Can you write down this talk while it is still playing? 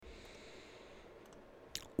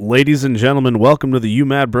Ladies and gentlemen, welcome to the You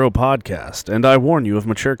Mad Bro podcast, and I warn you of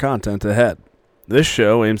mature content ahead. This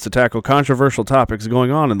show aims to tackle controversial topics going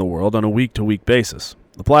on in the world on a week-to-week basis.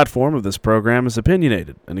 The platform of this program is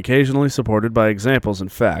opinionated and occasionally supported by examples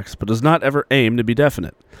and facts, but does not ever aim to be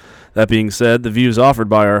definite. That being said, the views offered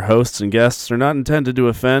by our hosts and guests are not intended to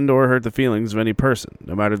offend or hurt the feelings of any person,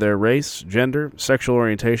 no matter their race, gender, sexual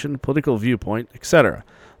orientation, political viewpoint, etc.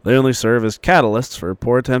 They only serve as catalysts for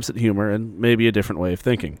poor attempts at humor and maybe a different way of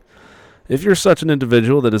thinking. If you're such an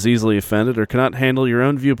individual that is easily offended or cannot handle your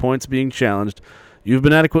own viewpoints being challenged, you've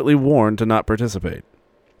been adequately warned to not participate.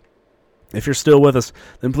 If you're still with us,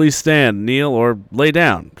 then please stand, kneel, or lay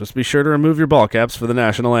down. Just be sure to remove your ball caps for the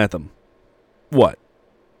national anthem. What?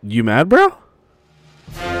 You mad, bro?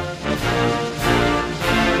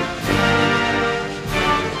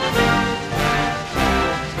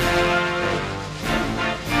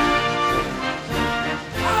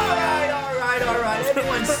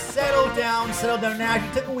 Settle down now.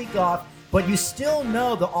 You took a week off, but you still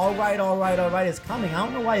know the all right is coming. I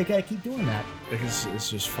don't know why you gotta keep doing that.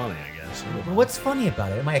 It's just funny, I guess. What's funny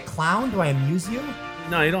about it? Am I a clown? Do I amuse you?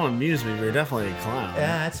 No, you don't amuse me, but you're definitely a clown.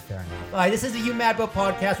 Yeah, that's fair enough. All right, this is the You Mad Bro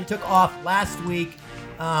podcast. We took off last week.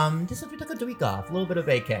 We took a week off, a little bit of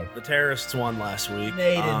vacay. The terrorists won last week.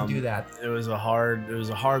 They didn't do that. It was a hard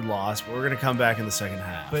loss, but we're gonna come back in the second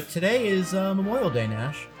half. But today is Memorial Day,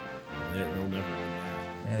 Nash. They'll never win that.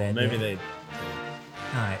 Yeah, Maybe they.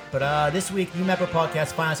 All right, but this week, You Mad Bro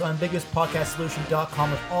podcast, find us on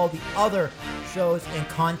ambiguouspodcastsolution.com with all the other shows and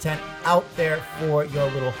content out there for your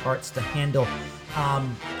little hearts to handle.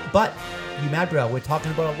 But You Mad Bro, we're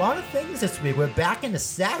talking about a lot of things this week. We're back in the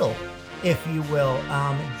saddle, if you will.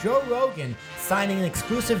 Joe Rogan signing an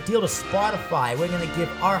exclusive deal to Spotify. We're going to give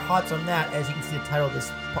our thoughts on that. As you can see the title of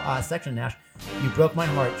this section, Nash. You broke my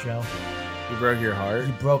heart, Joe. You broke your heart?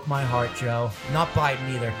 You broke my heart, Joe. Not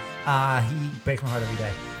Biden either. He breaks my heart every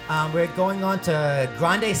day. We're going on to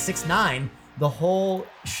Grande 6ix9ine, the whole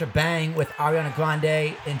shebang with Ariana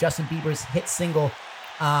Grande and Justin Bieber's hit single,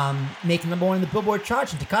 making number one in the Billboard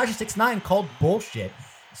charts, and Tekashi 6ix9ine called bullshit.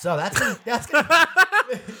 So that's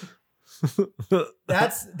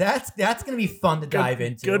gonna be fun to dive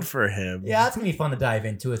into. Good for him. Yeah, that's gonna be fun to dive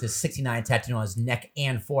into with his 69 tattooed on his neck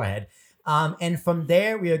and forehead. And from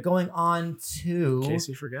there, we are going on to... In case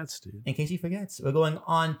he forgets, dude. In case he forgets. We're going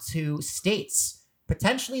on to states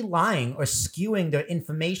potentially lying or skewing their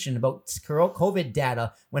information about COVID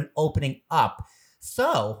data when opening up.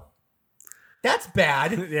 So, that's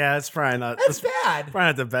bad. Yeah, it's probably not... That's bad. Probably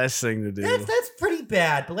not the best thing to do. That's pretty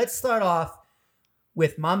bad. But let's start off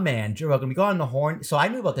with my man, Joe Rogan. We got on the horn. So, I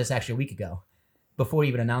knew about this actually a week ago. Before we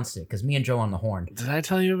even announced it, because me and Joe on the horn. Did I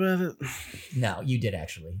tell you about it? No, you did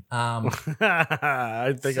actually.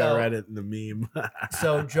 I think I read it in the meme.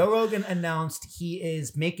 So Joe Rogan announced he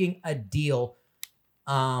is making a deal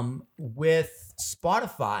with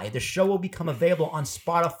Spotify. The show will become available on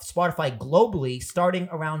Spotify globally starting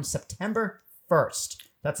around September 1st.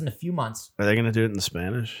 That's in a few months. Are they going to do it in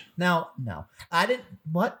Spanish? No. I didn't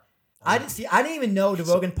even know the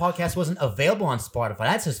Rogan podcast wasn't available on Spotify.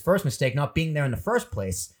 That's his first mistake, not being there in the first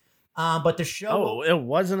place. But the show... Oh, it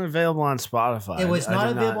wasn't available on Spotify. It was not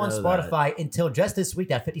available on Spotify until just this week.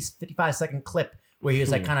 That 55-second clip where he was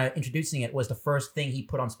like kind of introducing it was the first thing he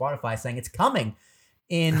put on Spotify, saying it's coming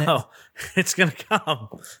in... Oh, it's going to come.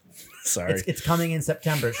 Sorry. It's coming in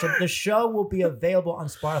September. So the show will be available on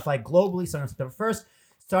Spotify globally starting on September 1st.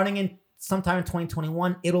 Starting in sometime in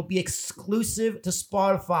 2021, it'll be exclusive to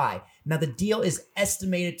Spotify. Now, the deal is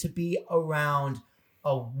estimated to be around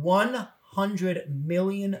a $100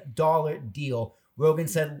 million deal. Rogan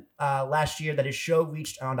said last year that his show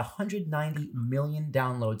reached around 190 million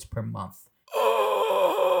downloads per month.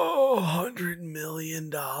 Oh, $100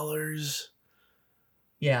 million.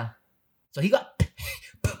 Yeah. So he got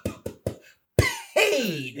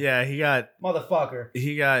paid. Yeah, he got... Motherfucker.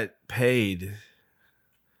 He got paid.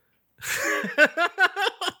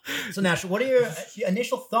 So Nash, what are your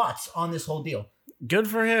initial thoughts on this whole deal? Good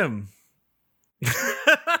for him.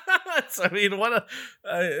 It's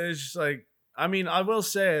just like, I mean, I will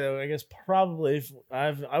say though, I guess probably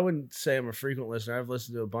I wouldn't say I'm a frequent listener. I've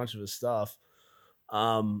listened to a bunch of his stuff,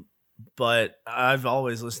 but I've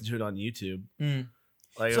always listened to it on YouTube.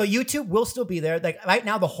 Like, so YouTube will still be there. Like right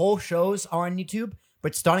now, the whole shows are on YouTube,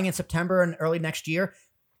 but starting in September and early next year,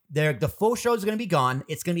 the full shows are going to be gone.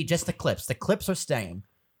 It's going to be just the clips. The clips are staying.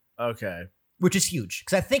 Okay. Which is huge.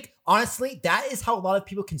 Because I think, honestly, that is how a lot of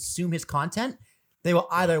people consume his content. They will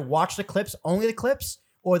either watch the clips, only the clips,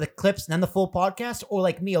 or the clips and then the full podcast, or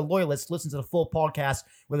like me, a loyalist, listens to the full podcast,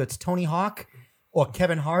 whether it's Tony Hawk or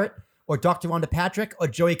Kevin Hart or Dr. Wanda Patrick or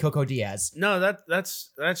Joey Coco Diaz. No,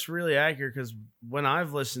 that's really accurate, because when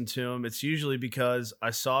I've listened to him, it's usually because I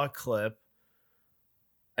saw a clip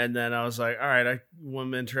and then I was like, all right,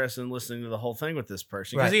 I'm interested in listening to the whole thing with this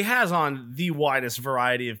person, because he has on the widest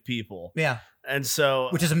variety of people. Yeah. And so,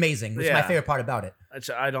 which is amazing. Which is my favorite part about it.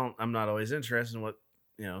 I'm not always interested in what,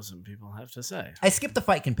 some people have to say. I skipped the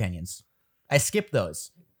fight companions. I skipped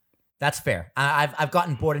those. That's fair. I've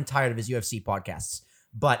gotten bored and tired of his UFC podcasts,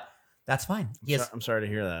 but that's fine. I'm sorry to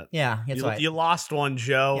hear that. Yeah, you lost one,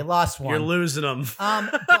 Joe. You lost one. You're losing them.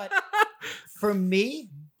 But for me,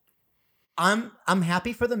 I'm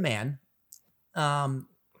happy for the man. I'm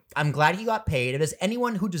glad he got paid. If there's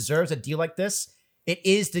anyone who deserves a deal like this, it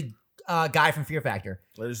is the guy from Fear Factor.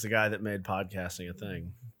 It is the guy that made podcasting a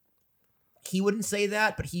thing. He wouldn't say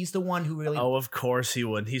that, but he's the one who really... Oh, of course he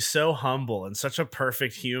would. He's so humble and such a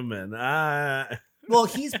perfect human. Well,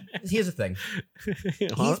 here's the thing.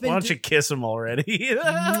 Why don't you kiss him already?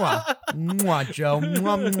 Mwah, mwah, Joe.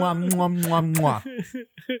 Mwah, mwah, mwah, mwah, mwah.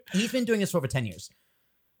 He's been doing this for over 10 years,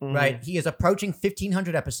 right? He is approaching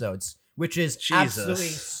 1,500 episodes, which is absolutely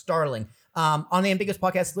startling. On the Ambiguous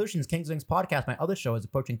Podcast Solutions, King's Wings podcast, my other show, is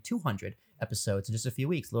approaching 200 episodes in just a few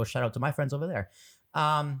weeks. A little shout out to my friends over there.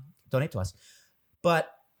 Donate to us. But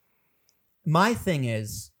my thing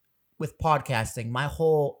is, with podcasting, my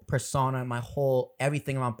whole persona, my whole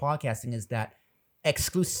everything around podcasting is that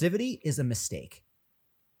exclusivity is a mistake.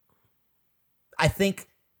 I think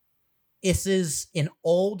this is an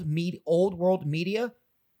old world media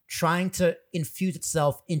trying to infuse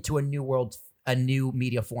itself into a new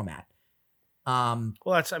media format. Well,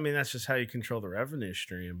 that's just how you control the revenue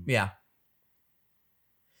stream. Yeah.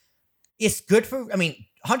 It's good for,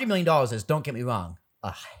 $100 million is, don't get me wrong,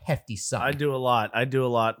 a hefty sum. I do a lot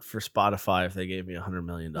for Spotify if they gave me $100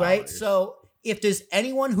 million. Right? So if there's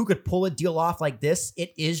anyone who could pull a deal off like this,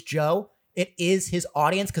 it is Joe. It is his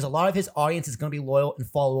audience, because a lot of his audience is going to be loyal and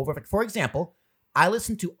follow over. Like, for example, I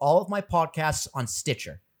listen to all of my podcasts on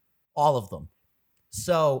Stitcher. All of them.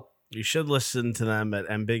 So... You should listen to them at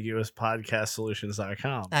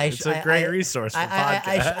ambiguouspodcastsolutions.com. It's a great resource for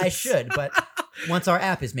podcasts. I should, but once our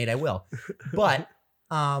app is made, I will. But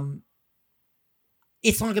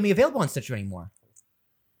it's not going to be available on Stitcher anymore.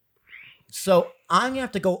 So I'm going to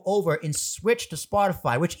have to go over and switch to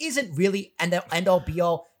Spotify, which isn't really end all be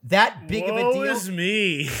all that big of a deal. Woe is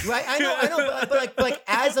me. Right? I know. But like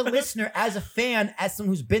as a listener, as a fan, as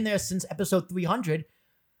someone who's been there since episode 300,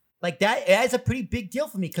 like that is a pretty big deal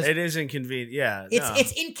for me, because it is inconvenient. Yeah,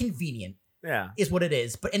 it's inconvenient. Yeah, is what it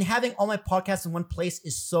is. But in having all my podcasts in one place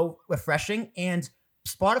is so refreshing. And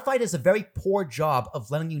Spotify does a very poor job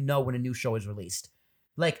of letting you know when a new show is released.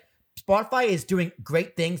 Like, Spotify is doing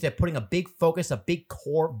great things. They're putting a big focus, a big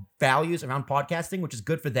core values around podcasting, which is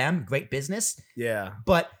good for them. Great business. Yeah.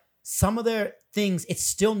 But some of their things, it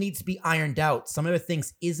still needs to be ironed out. Some of their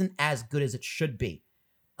things isn't as good as it should be.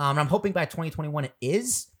 I'm hoping by 2021 it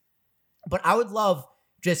is. But I would love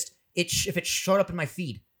just if it showed up in my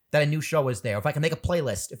feed that a new show was there. If I can make a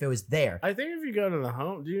playlist, if it was there. I think if you go to the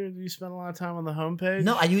home, do you spend a lot of time on the homepage?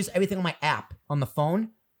 No, I use everything on my app on the phone.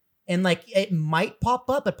 And like, it might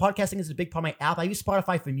pop up, but podcasting is a big part of my app. I use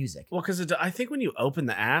Spotify for music. Well, because I think when you open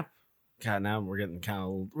the app, God, now we're getting kind of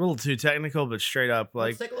a little too technical, but straight up,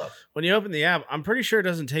 like, let's take a look. When you open the app, I'm pretty sure it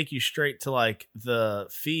doesn't take you straight to like the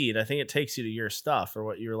feed. I think it takes you to your stuff or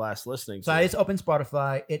what you were last listening to. So I just opened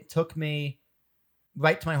Spotify. It took me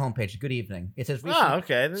right to my homepage. Good evening. It says recent. Oh,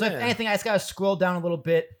 okay. So if anything, I just got to scroll down a little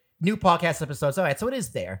bit. New podcast episodes. All right, so it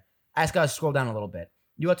is there. I just got to scroll down a little bit.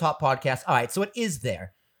 New top podcast. All right, so it is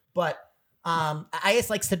there. But I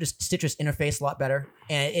just like Stitcher's interface a lot better,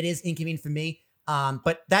 and it is inconvenient for me.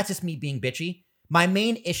 But that's just me being bitchy. My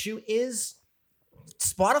main issue is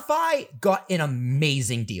Spotify got an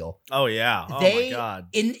amazing deal. Oh yeah. Oh my God.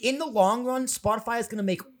 In the long run, Spotify is going to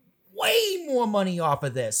make way more money off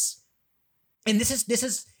of this. And this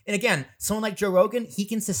is, and again, someone like Joe Rogan, he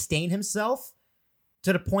can sustain himself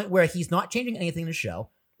to the point where he's not changing anything in the show.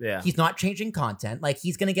 Yeah. He's not changing content. Like,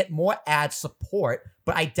 he's going to get more ad support,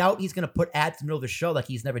 but I doubt he's going to put ads in the middle of the show like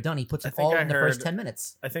he's never done. He puts it all in the first 10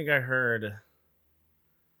 minutes. I think I heard,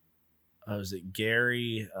 was it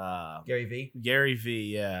Gary? Gary V? Gary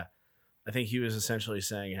V, yeah. I think he was essentially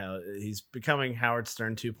saying how he's becoming Howard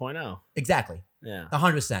Stern 2.0. Exactly. Yeah.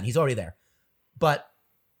 100%. He's already there. But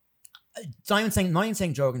it's not even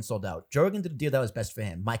saying Joe Rogan sold out. Joe Rogan did a deal that was best for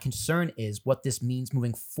him. My concern is what this means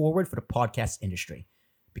moving forward for the podcast industry.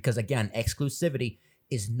 Because again, exclusivity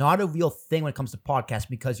is not a real thing when it comes to podcasts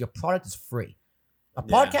because your product is free. A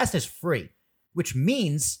podcast is free, which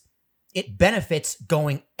means it benefits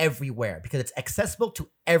going everywhere because it's accessible to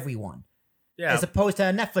everyone. Yeah. As opposed to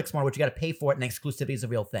a Netflix one, which you got to pay for it and exclusivity is a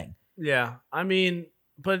real thing. Yeah. I mean,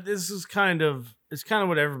 but this is it's kind of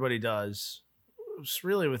what everybody does. It's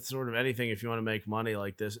really with sort of anything. If you want to make money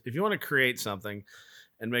like this, if you want to create something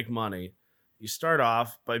and make money, you start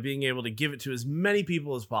off by being able to give it to as many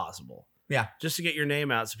people as possible. Yeah. Just to get your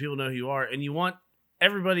name out so people know who you are. And you want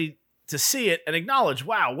everybody to see it and acknowledge,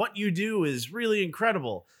 wow, what you do is really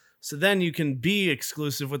incredible. So then you can be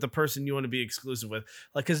exclusive with the person you want to be exclusive with.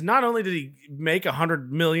 Like, because not only did he make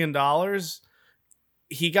 $100 million,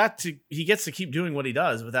 he gets to keep doing what he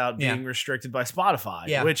does without being restricted by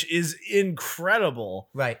Spotify, which is incredible.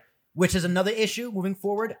 Right. Which is another issue moving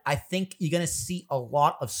forward. I think you're going to see a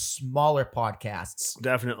lot of smaller podcasts.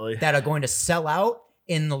 Definitely. That are going to sell out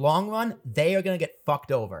in the long run. They are going to get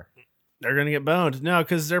fucked over. They're going to get boned. No,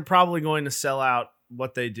 because they're probably going to sell out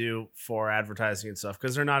what they do for advertising and stuff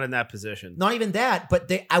because they're not in that position. Not even that, but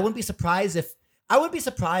I wouldn't be surprised if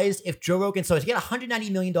Joe Rogan, so if you get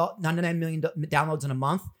 99 million downloads in a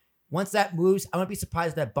month, once that moves, I wouldn't be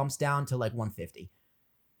surprised if that bumps down to like 150.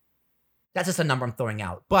 That's just a number I'm throwing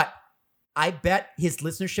out. But I bet his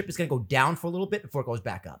listenership is going to go down for a little bit before it goes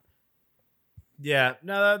back up. Yeah,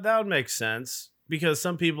 no, that would make sense because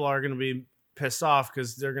some people are going to be pissed off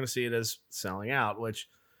because they're going to see it as selling out, which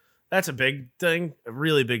that's a big thing, a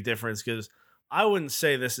really big difference because I wouldn't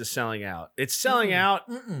say this is selling out. It's selling out.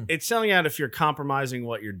 It's selling out if you're compromising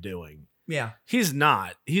what you're doing. Yeah. He's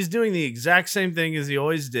not. He's doing the exact same thing as he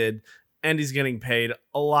always did, and he's getting paid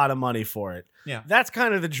a lot of money for it. Yeah. That's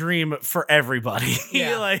kind of the dream for everybody.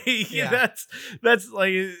 Yeah. That's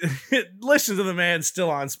like listen to the man still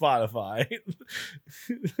on Spotify.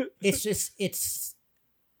 This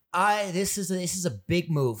is a big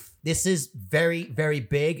move. This is very, very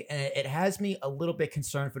big, and it has me a little bit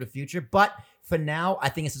concerned for the future. But for now, I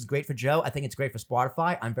think this is great for Joe. I think it's great for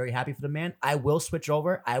Spotify. I'm very happy for the man. I will switch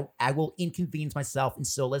over. I will inconvenience myself and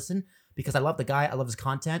still listen because I love the guy. I love his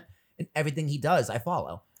content and everything he does. I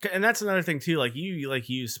follow. And that's another thing too. Like you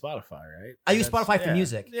use Spotify, right? I use Spotify for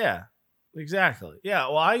music. Yeah, exactly. Yeah.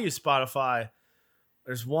 Well, I use Spotify.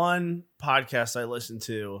 There's one podcast I listen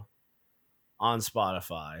to on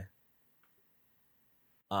Spotify.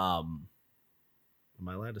 Am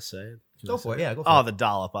I allowed to say it? Go for it. Yeah, go for it. Oh, The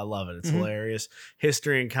Dollop. I love it. It's hilarious.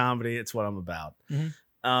 History and comedy. It's what I'm about.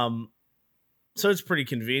 So it's pretty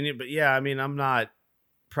convenient. But yeah, I mean, I'm not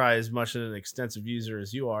probably as much of an extensive user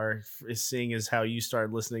as you are, seeing as how you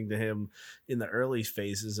started listening to him in the early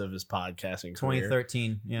phases of his podcasting career.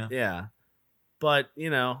 2013. Yeah. Yeah. But,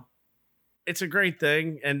 it's a great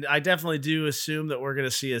thing. And I definitely do assume that we're going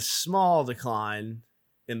to see a small decline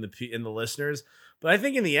in the listeners. But I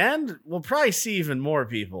think in the end, we'll probably see even more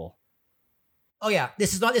people. Oh yeah,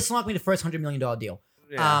 this is not going to be the first $100 million deal.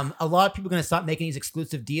 Yeah. A lot of people are going to start making these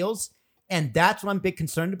exclusive deals, and that's what I'm big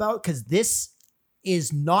concerned about because this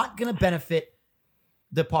is not going to benefit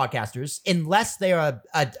the podcasters unless they are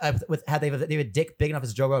they have a dick big enough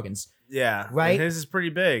as Joe Rogan's. Yeah, right. And his is pretty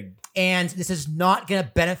big, and this is not going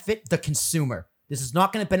to benefit the consumer. This is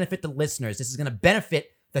not going to benefit the listeners. This is going to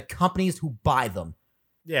benefit the companies who buy them.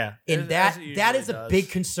 Yeah, and that is a big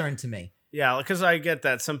concern to me. Yeah, because I get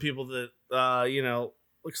that some people that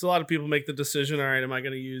because a lot of people make the decision. All right, am I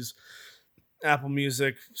going to use Apple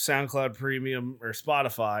Music, SoundCloud Premium, or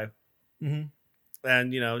Spotify? Mm-hmm.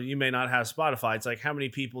 And you may not have Spotify. It's like, how many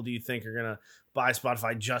people do you think are going to buy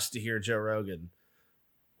Spotify just to hear Joe Rogan?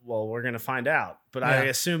 Well, we're going to find out, but I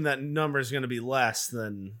assume that number is going to be less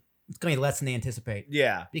than. It's going to be less than they anticipate.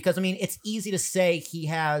 Yeah, because I mean, it's easy to say he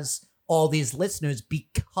has all these listeners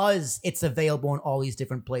because it's available in all these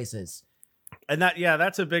different places. And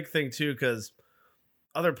that's a big thing too, because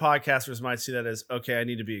other podcasters might see that as, okay, I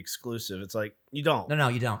need to be exclusive. It's like, you don't. No,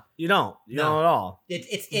 you don't. You don't at all.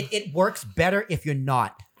 It works better if you're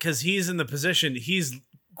not. Because he's in the position, he's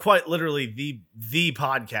quite literally the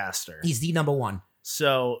podcaster. He's the number one.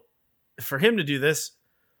 So for him to do this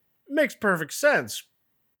makes perfect sense.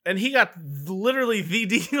 And he got literally the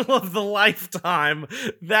deal of the lifetime.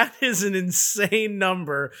 That is an insane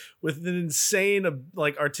number with an insane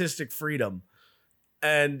artistic freedom.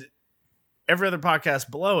 And every other podcast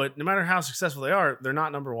below it, no matter how successful they are, they're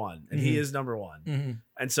not number one. And he is number one. Mm-hmm.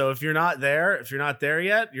 And so if you're not there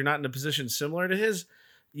yet, you're not in a position similar to his,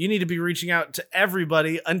 you need to be reaching out to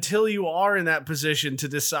everybody until you are in that position to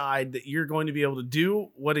decide that you're going to be able to do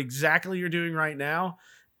what exactly you're doing right now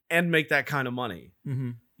and make that kind of money.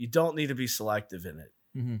 Mm-hmm. You don't need to be selective in it.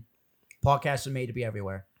 Mm-hmm. Podcasts are made to be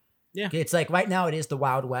everywhere. Yeah. It's like right now it is the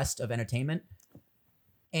Wild West of entertainment.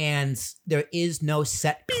 And there is no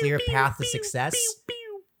set, clear path to success.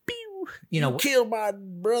 You kill my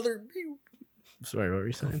brother. Sorry, what were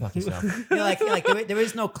you saying? Fuck yourself. There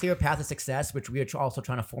is no clear path to success, which we are also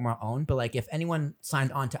trying to form our own. But like, if anyone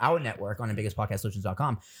signed on to our network on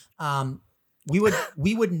biggestpodcastsolutions.com,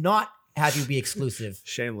 we would not have you be exclusive.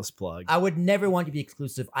 Shameless plug. I would never want you to be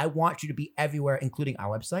exclusive. I want you to be everywhere, including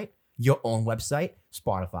our website, your own website,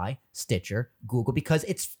 Spotify, Stitcher, Google, because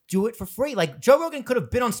it's do it for free. Like Joe Rogan could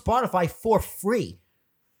have been on Spotify for free.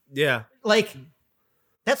 Yeah. Like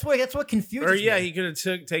that's what confuses me. Or yeah, he could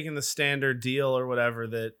have taken the standard deal or whatever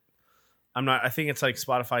that I think it's like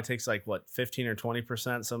Spotify takes like what 15 or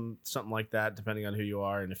 20%, something like that, depending on who you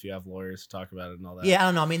are and if you have lawyers to talk about it and all that. Yeah, I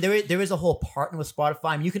don't know. I mean, there is a whole partner with Spotify.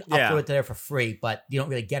 I mean, you can upload it there for free, but you don't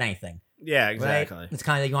really get anything. Yeah, exactly. Right? It's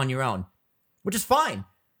kind of like on your own, which is fine.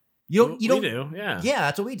 We do, yeah. Yeah,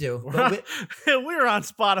 that's what we do. We're on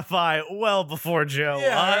Spotify well before Joe.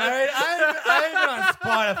 Yeah, right? I've been on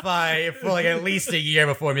Spotify for like at least a year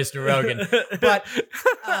before Mr. Rogan. But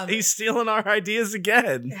he's stealing our ideas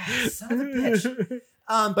again. Son of a bitch.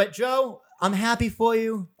 But Joe, I'm happy for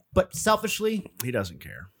you. But selfishly, he doesn't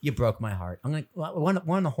care. You broke my heart. We're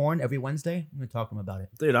on the horn every Wednesday. I'm gonna talk to him about it.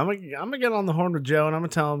 Dude, I'm gonna get on the horn with Joe and I'm gonna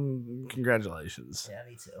tell him congratulations. Yeah,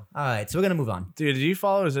 me too. All right, so we're gonna move on. Dude, do you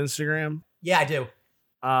follow his Instagram? Yeah, I do.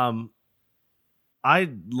 I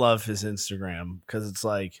love his Instagram because it's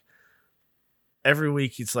like every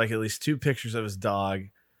week it's like at least 2 pictures of his dog.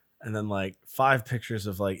 And then like 5 pictures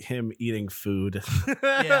of like him eating food.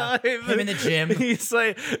 Yeah, him in the gym. He's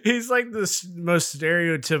like the most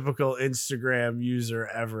stereotypical Instagram user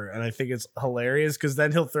ever, and I think it's hilarious because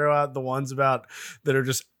then he'll throw out the ones that are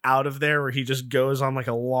just out of there where he just goes on like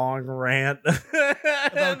a long rant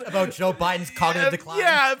about Joe Biden's cognitive decline.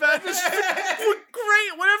 Yeah, about just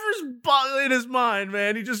great whatever's in his mind,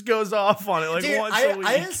 man. He just goes off on it like once a week.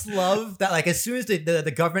 I just love that. Like as soon as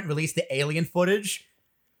the government released the alien footage,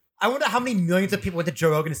 I wonder how many millions of people went to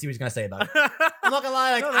Joe Rogan to see what he's gonna say about it. I'm not gonna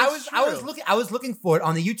lie, like I was looking for it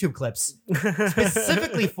on the YouTube clips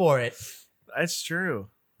specifically for it. That's true.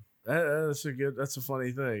 That's a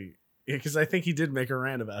funny thing. Yeah, because I think he did make a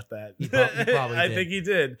rant about that. He probably did. I think he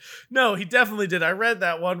did. No, he definitely did. I read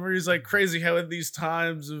that one where he's like crazy how in these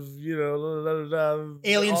times of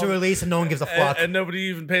aliens are released and no one gives a fuck and nobody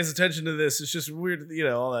even pays attention to this. It's just weird,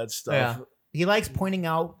 all that stuff. Yeah. He likes pointing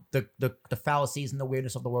out the fallacies and the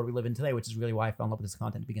weirdness of the world we live in today, which is really why I fell in love with this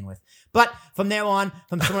content to begin with. But from there on,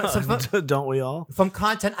 don't we all? From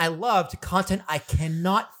content I love to content I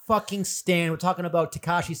cannot fucking stand. We're talking about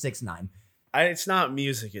Tekashi 6ix9ine. It's not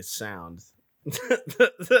music, it's sound. Dude,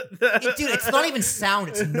 it's not even sound,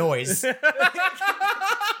 it's noise.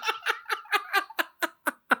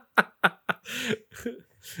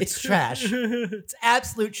 It's trash. It's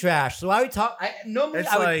absolute trash. So I would talk.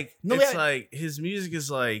 Like his music is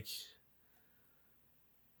like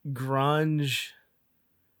grunge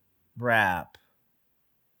rap,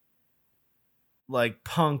 like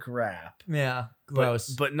punk rap. Yeah, gross,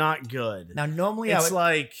 but not good. Now normally it's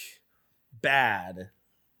like bad.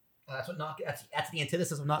 That's the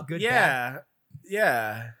antithesis of not good. Yeah, bad.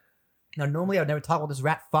 Yeah. Now normally I would never talk about this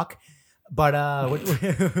rat fuck. But wow.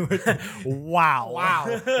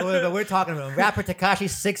 We're talking about rapper Tekashi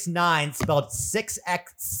 6ix9ine, spelled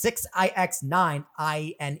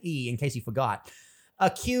 6ix9ine, in case you forgot,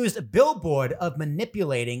 accused Billboard of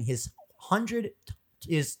manipulating its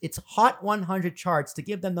Hot 100 charts to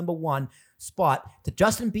give them #1 spot to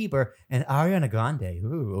Justin Bieber and Ariana Grande.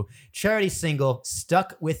 Ooh, charity single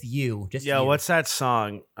 "Stuck with You." What's that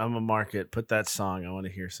song? I'm a market. Put that song. I want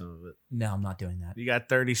to hear some of it. No, I'm not doing that. You got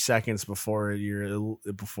 30 seconds before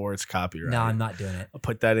it's copyright. No, I'm not doing it. I'll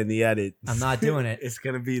put that in the edit. I'm not doing it. It's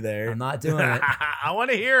gonna be there. I'm not doing it. I want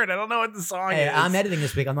to hear it. I don't know what the song is. I'm editing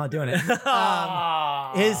this week. I'm not doing it.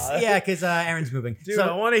 Because Aaron's moving. Dude,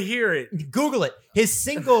 I want to hear it. Google it. His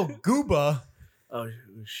single "Gooba." Oh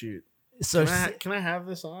shoot. So can I have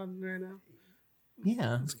this on right now?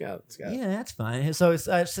 Yeah. Let's go. Yeah, that's fine. So it's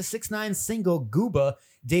 6ix9ine's single "Gooba"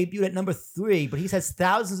 debuted at #3, but he says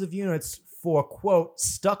thousands of units for quote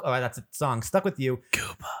 "Stuck." Oh, that's a song. "Stuck with You."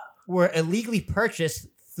 Gooba were illegally purchased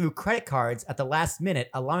through credit cards at the last minute,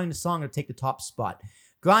 allowing the song to take the top spot.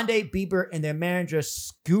 Grande, Bieber, and their manager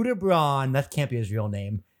Scooter Braun. That can't be his real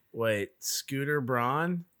name. Wait, Scooter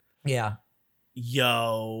Braun? Yeah.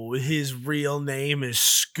 Yo, his real name is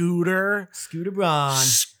Scooter. Scooter Braun.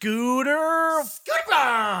 Scooter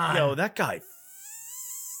Braun. Yo, that guy.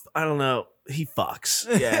 I don't know. He fucks.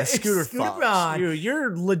 Yeah, Scooter fucks. Braun.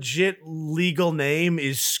 Your legit legal name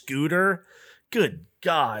is Scooter. Good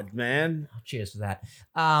God, man. Cheers for that.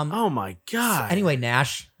 Oh my God. So anyway,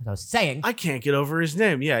 Nash, as I was saying, I can't get over his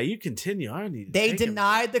name. Yeah, you continue. I need. They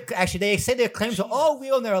denied they say their claims are all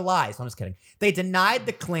real and they're lies. I'm just kidding. They denied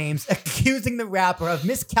the claims, accusing the rapper of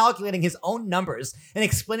miscalculating his own numbers and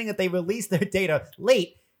explaining that they released their data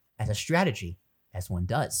late as a strategy, as one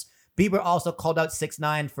does. Bieber also called out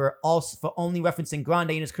 6ix9ine for only referencing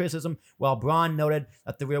Grande in his criticism, while Braun noted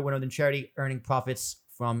that the real winner than charity, earning profits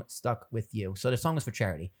from Stuck With You. So the song was for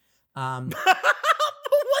charity. What,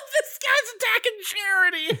 this guy's attacking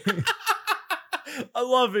charity? I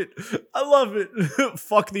love it.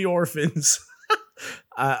 Fuck the orphans.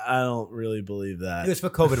 I don't really believe that. It was for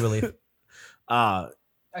COVID relief. I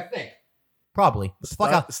think. Probably.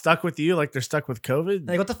 Stuck with you, like they're stuck with COVID?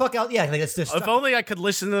 Like, what the fuck else? Yeah, like it's if only I could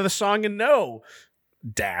listen to the song and know.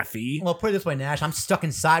 Daffy. Well, put it this way, Nash. I'm stuck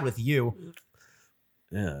inside with you.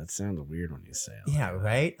 Yeah, it sounds weird when you say it. Yeah,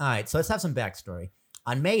 right? All right, so let's have some backstory.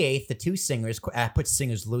 On May 8th, the two singers, I put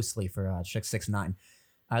singers loosely for 6ix9ine.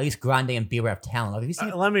 At least Grande and Bieber have talent. Have you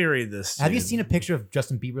seen let me read this. Have you seen a picture of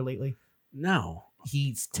Justin Bieber lately? No.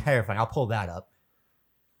 He's terrifying. I'll pull that up.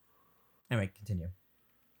 Anyway, continue.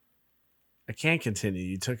 I can't continue.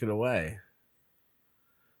 You took it away.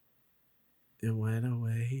 It went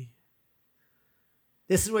away.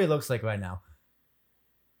 This is what he looks like right now.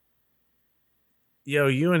 Yo,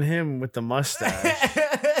 you and him with the mustache.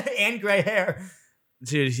 And gray hair.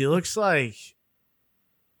 Dude, he looks like...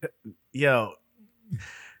 Yo.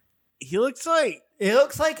 He looks like... It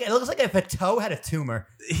looks like if a toe had a tumor.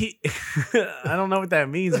 I don't know what that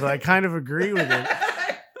means, but I kind of agree with it.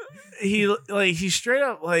 He straight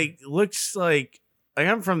up looks like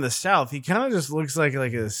I'm from the South. He kind of just looks like a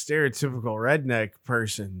stereotypical redneck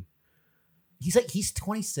person. He's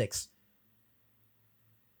 26.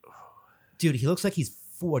 Dude, he looks like he's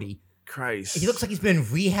 40. Christ. He looks like he's been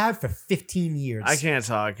in rehab for 15 years. I can't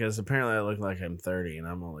talk because apparently I look like I'm 30 and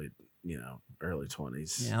I'm only, early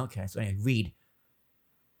 20s. Yeah, okay. So anyway, read.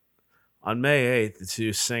 On May 8th, the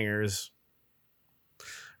two singers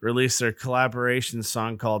released their collaboration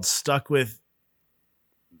song called Stuck With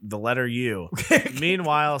the Letter U.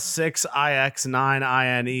 Meanwhile,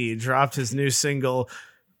 6ix9ine dropped his new single,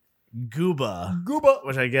 Gooba,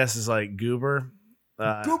 which I guess is like goober.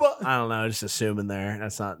 Gooba. I don't know, just assuming there.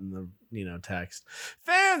 That's not in the text.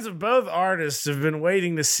 Fans of both artists have been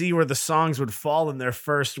waiting to see where the songs would fall in their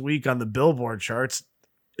first week on the Billboard charts.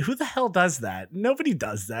 Who the hell does that? Nobody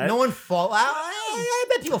does that. No one fall. I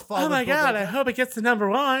bet people fall. Oh my God, I hope it gets to number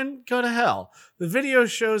one. Go to hell. The video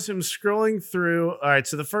shows him scrolling through. All right,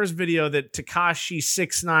 so the first video that Tekashi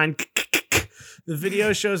 6ix9ine, the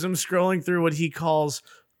video shows him scrolling through what he calls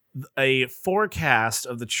a forecast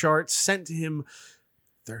of the charts sent to him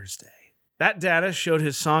Thursday. That data showed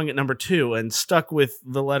his song at number 2 and Stuck With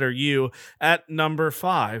the Letter U at number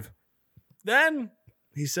 5. Then,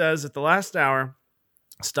 he says, at the last hour,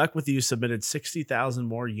 Stuck With You submitted 60,000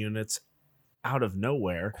 more units out of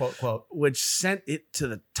nowhere, quote, quote, which sent it to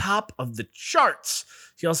the top of the charts.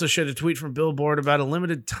 He also shared a tweet from Billboard about a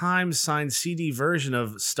limited time signed CD version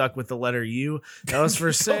of Stuck With the Letter U that was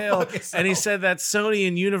for sale. And he said that Sony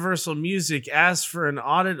and Universal Music asked for an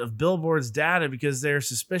audit of Billboard's data because they're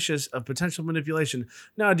suspicious of potential manipulation.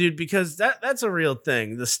 No, dude, because that's a real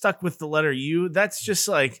thing. The Stuck With the Letter U, that's just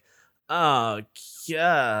like, oh,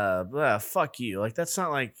 yeah, fuck you. Like, that's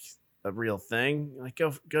not like a real thing. Like,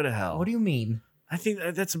 go to hell. What do you mean? I think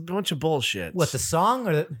that's a bunch of bullshit. What, the song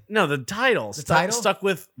or no, the title? Title? Stuck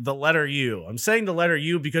With the Letter U. I'm saying the letter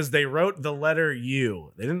U because they wrote the letter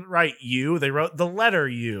U. They didn't write U. They wrote the letter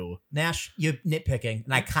U. Nash, you're nitpicking,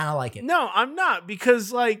 and I kind of like it. No, I'm not,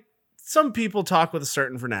 because some people talk with a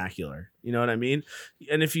certain vernacular. You know what I mean?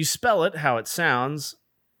 And if you spell it how it sounds,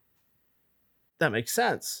 that makes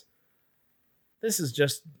sense. This is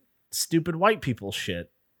just stupid white people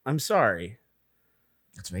shit. I'm sorry.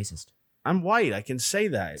 That's racist. I'm white. I can say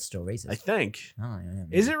that. It's still racist. I think. Oh, yeah.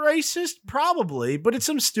 Is it racist? Probably, but it's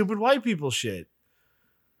some stupid white people shit.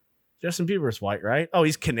 Justin Bieber's white, right? Oh,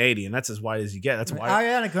 he's Canadian. That's as white as you get. That's white.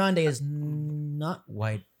 Ariana Grande is not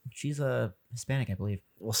white. She's a Hispanic, I believe.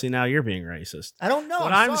 Well, see, now you're being racist. I don't know.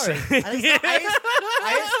 What I'm saying.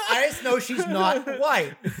 I just know she's not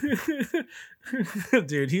white.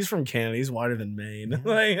 Dude, he's from Canada. He's whiter than Maine.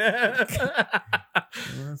 Let's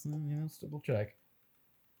double check.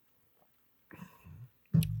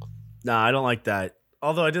 Nah, I don't like that.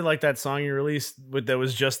 Although I did like that song you released that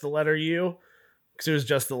was just the letter U. Because it was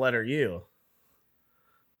just the letter U.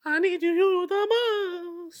 I need you the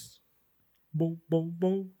most. Boom, boom,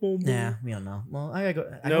 boom, boom, boom. Yeah, we don't know. Well, I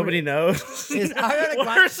gotta go. Nobody knows. Is Ariana Grande...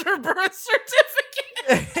 Where's her birth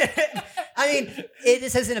certificate? I mean,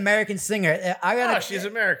 it says an American singer. I gotta. She's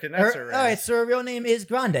American. That's her. All right, so her real name is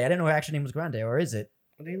Grande. I didn't know her actual name was Grande, or is it?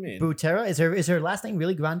 What do you mean? Butera? Is her last name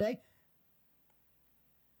really Grande?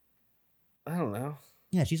 I don't know.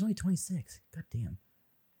 Yeah, she's only 26. God damn.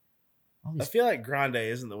 I feel like Grande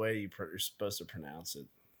isn't the way you're supposed to pronounce it.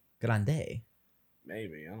 Grande.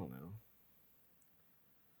 Maybe, I don't know.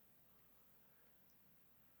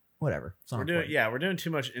 Whatever. We're doing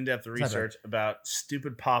too much in-depth research about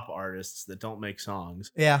stupid pop artists that don't make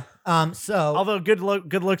songs. Yeah. Although good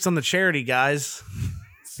looks on the charity, guys.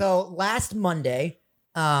 So last Monday,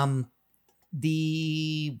 the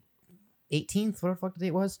 18th, whatever the fuck the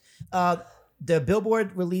date was, the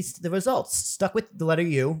Billboard released the results. Stuck with the letter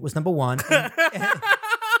U was number one.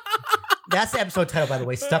 That's the episode title, by the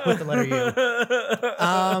way. Stuck with the letter U.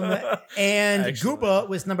 And Excellent. Gooba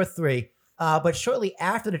was number 3. But shortly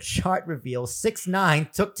after the chart reveal,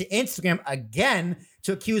 6ix9ine took to Instagram again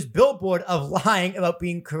to accuse Billboard of lying about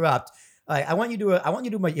being corrupt. I want you to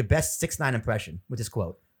do your best 6ix9ine impression with this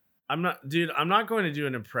quote. I'm not going to do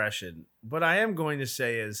an impression. What I am going to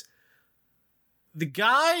say is the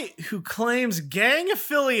guy who claims gang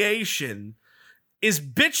affiliation is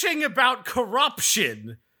bitching about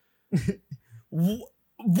corruption.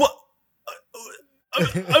 What?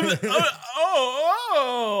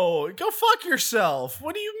 Go fuck yourself.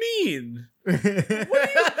 What do you mean?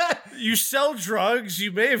 You sell drugs.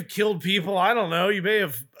 You may have killed people. I don't know. You may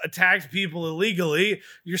have attacked people illegally.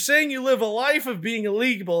 You're saying you live a life of being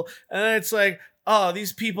illegal. And it's like, oh,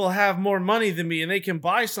 these people have more money than me and they can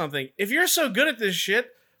buy something. If you're so good at this shit,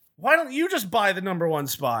 why don't you just buy the number one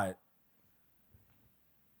spot?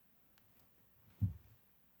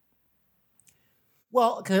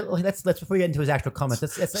 Well, let's before we get into his actual comments.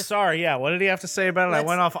 Let's Sorry, yeah. What did he have to say about it? I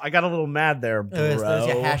went off. I got a little mad there, bro. there's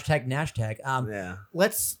your hashtag. Yeah.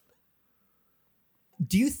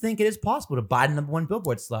 Do you think it is possible to buy the number one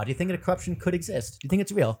Billboard slot? Do you think that corruption could exist? Do you think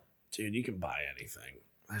it's real? Dude, you can buy anything.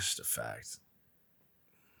 That's just a fact.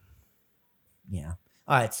 Yeah.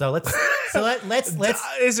 All right. So let's.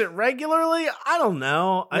 Is it regularly? I don't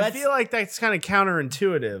know. I feel like that's kind of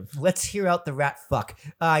counterintuitive. Let's hear out the rat fuck.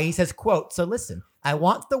 He says, "Quote. So listen. I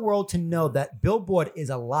want the world to know that Billboard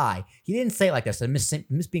is a lie." He didn't say it like this. I'm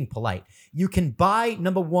just being polite. You can buy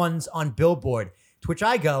number ones on Billboard. To which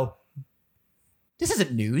I go, this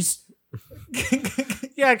isn't news.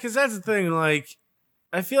 Yeah, because that's the thing. Like,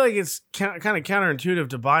 I feel like it's kind of counterintuitive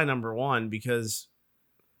to buy number one because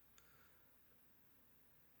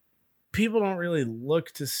people don't really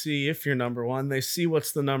look to see if you're number one. They see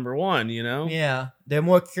what's the number one, you know? Yeah. They're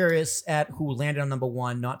more curious at who landed on number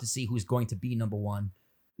one, not to see who's going to be number one.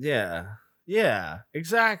 Yeah. Yeah,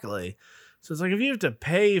 exactly. So it's like if you have to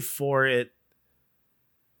pay for it,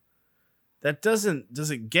 that does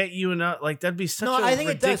it get you enough? Like, that'd be such a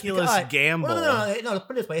ridiculous gamble. No,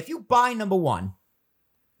 put it this way. If you buy number one,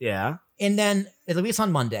 yeah, and then it'll release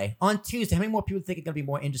on Monday, on Tuesday, how many more people think are going to be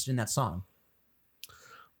more interested in that song?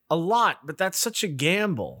 A lot, but that's such a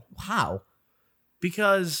gamble. How?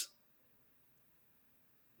 Because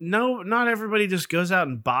not everybody just goes out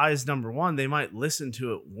and buys number one. They might listen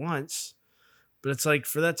to it once, but it's like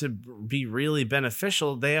for that to be really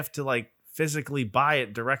beneficial, they have to like physically buy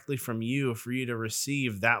it directly from you for you to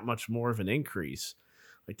receive that much more of an increase.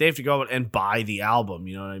 Like they have to go out and buy the album,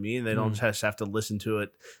 you know what I mean? They don't just have to listen to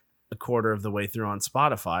it a quarter of the way through on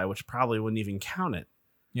Spotify, which probably wouldn't even count it.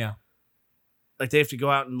 Yeah. Like they have to go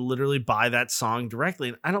out and literally buy that song directly.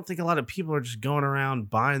 And I don't think a lot of people are just going around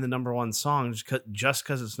buying the number one song just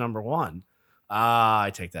because it's number one.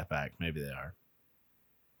 I take that back. Maybe they are.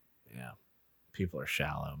 Yeah. People are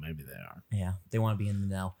shallow. Maybe they are. Yeah. They want to be in the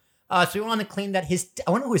know. So we want to claim that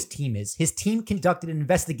I wonder who his team is. His team conducted an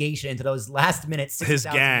investigation into those last minute 60,000 his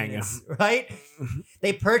gang, minutes, right?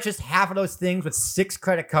 They purchased half of those things with 6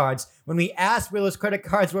 credit cards. When we asked where those credit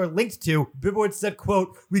cards were linked to, Billboard said,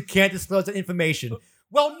 quote, "We can't disclose that information."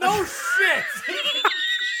 Well, no shit.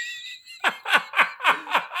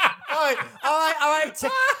 All right.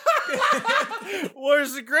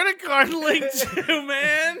 Where's the credit card linked to,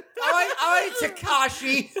 man? All right,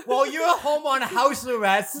 Tekashi. While you're home on house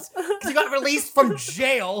arrest, because you got released from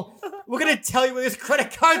jail, we're gonna tell you where these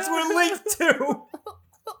credit cards were linked to.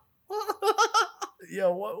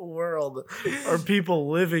 Yo, what world are people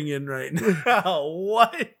living in right now?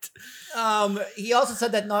 What? He also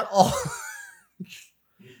said that not all.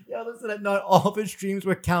 Not all of his streams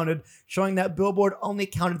were counted, showing that Billboard only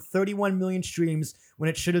counted 31 million streams when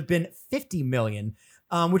it should have been 50 million,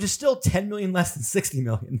 which is still 10 million less than 60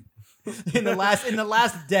 million. in the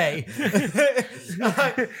last day.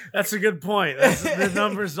 That's a good point. The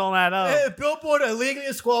numbers don't add up. Billboard illegally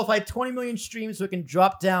disqualified 20 million streams so it can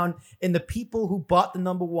drop down, and the people who bought the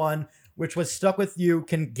number one, which was Stuck With You,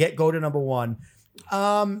 can go to number one.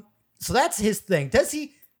 So that's his thing. Does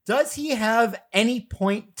he have any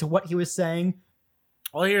point to what he was saying?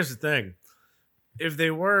 Well, here's the thing. If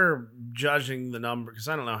they were judging the number, because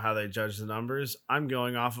I don't know how they judge the numbers, I'm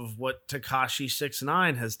going off of what Tekashi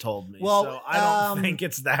 6ix9ine has told me. Well, so I don't think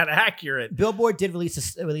it's that accurate. Billboard did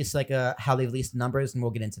release like how they released numbers, and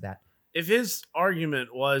we'll get into that. If his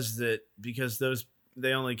argument was that because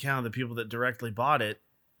they only count the people that directly bought it,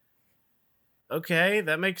 okay,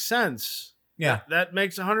 that makes sense. Yeah, that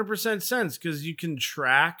makes 100% sense, because you can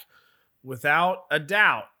track without a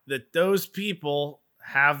doubt that those people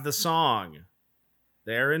have the song.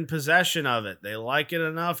 They're in possession of it. They like it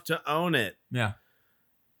enough to own it. Yeah.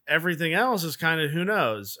 Everything else is kind of who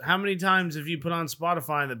knows. How many times have you put on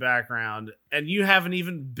Spotify in the background and you haven't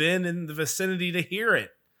even been in the vicinity to hear it?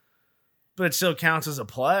 But it still counts as a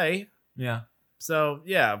play. Yeah. So,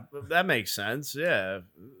 yeah, that makes sense. Yeah,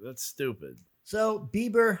 that's stupid. So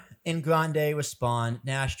Bieber and Grande respond.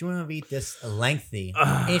 Nash, do you want to read this lengthy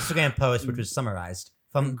Instagram post, which was summarized?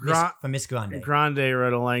 From Miss Grande. Grande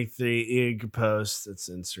wrote a lengthy post. It's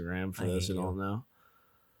Instagram for those who don't know.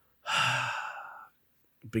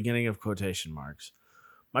 Beginning of quotation marks.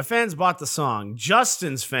 My fans bought the song.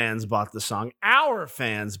 Justin's fans bought the song. Our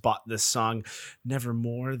fans bought this song. Never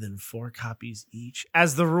more than 4 copies each.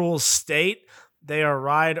 As the rules state, they are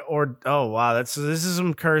ride or... Oh, wow. This is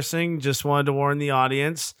some cursing. Just wanted to warn the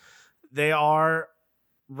audience. They are...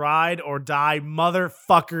 ride or die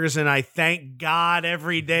motherfuckers, and I thank God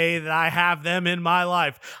every day that I have them in my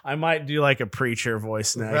life. I might do like a preacher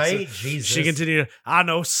voice next. Right? Jesus. She continued, I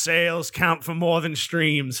know sales count for more than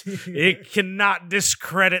streams. It cannot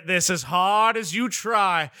discredit this as hard as you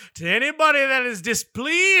try. To anybody that is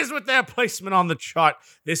displeased with their placement on the chart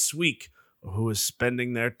this week, or who is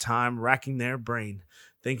spending their time racking their brain,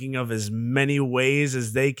 thinking of as many ways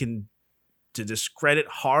as they can to discredit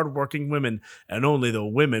hardworking women, and only the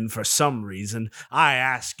women for some reason, I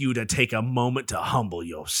ask you to take a moment to humble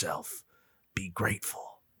yourself. Be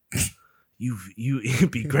grateful. You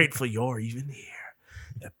be grateful you're even here.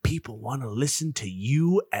 That people want to listen to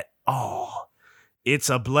you at all.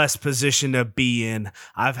 It's a blessed position to be in.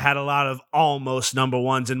 I've had a lot of almost number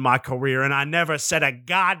ones in my career, and I never said a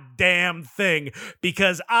goddamn thing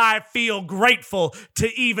because I feel grateful to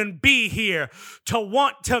even be here, to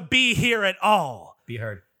want to be here at all. Be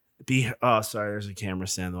heard. Oh, sorry, there's a camera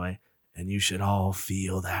stand in the way. And you should all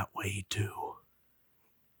feel that way too.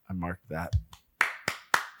 I marked that.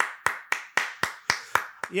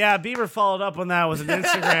 Yeah, Bieber followed up on that with an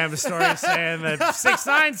Instagram story saying that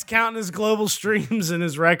 6ix9ine's counting his global streams and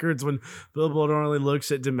his records when Billboard only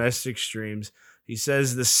looks at domestic streams. He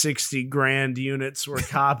says the 60 grand units were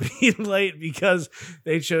copied late because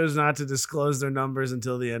they chose not to disclose their numbers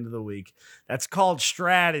until the end of the week. That's called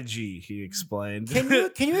strategy, he explained. Can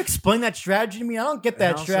you explain that strategy to me? I don't get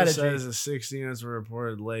that strategy. It also says the 60 units were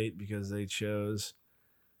reported late because they chose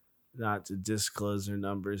not to disclose their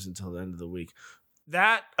numbers until the end of the week.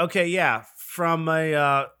 That, okay, yeah, from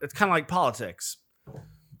it's kind of like politics.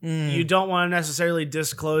 You don't want to necessarily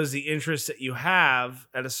disclose the interest that you have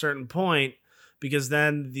at a certain point, because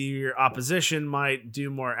then your opposition might do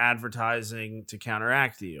more advertising to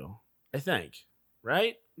counteract you, I think.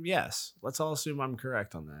 Right? Yes. Let's all assume I'm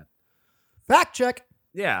correct on that. Fact check.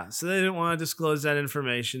 Yeah, so they didn't want to disclose that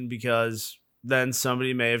information because then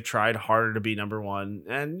somebody may have tried harder to be number one.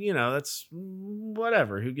 And, that's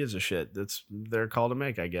whatever. Who gives a shit? That's their call to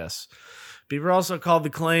make, I guess. Bieber also called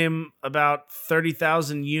the claim about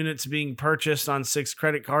 30,000 units being purchased on 6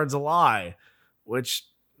 credit cards a lie, which,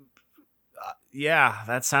 yeah,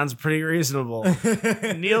 that sounds pretty reasonable.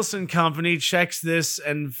 Nielsen Company checks this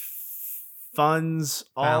and founds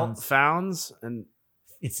and...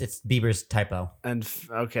 It's Bieber's typo. And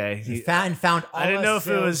okay, he found all. I didn't know if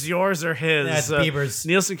it was yours or his. That's Bieber's.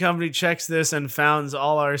 Nielsen Company checks this and founds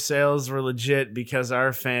all our sales were legit because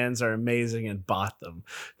our fans are amazing and bought them.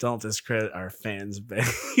 Don't discredit our fans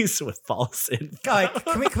base with false info.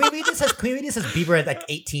 Can we read this as Bieber at like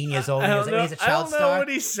 18 years old? He's a child star. I don't know what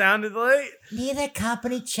he sounded like. Neither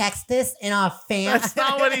company checks this in our fans. That's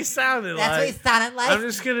not what he sounded like. That's what he sounded like.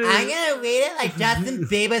 I'm gonna read it like Justin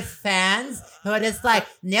Bieber's fans who are just like,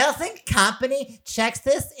 Nielsen Company checks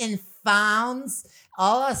this and founds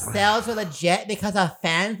all our sales are legit because our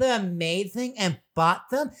fans are amazing and bought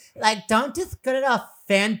them. Like, don't discredit our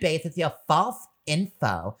fan base with your false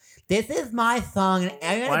info. This is my song, and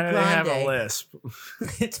Ariana Why do Grande. they have a lisp?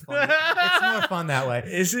 It's fun. It's more fun that way.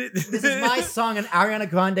 Is it? This is my song, and Ariana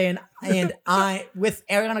Grande, and I with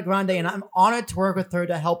Ariana Grande, and I'm honored to work with her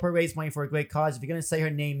to help her raise money for a great cause. If you're gonna say her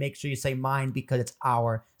name, make sure you say mine because it's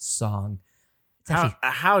our song. It's actually,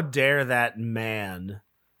 How dare that man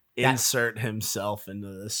insert himself into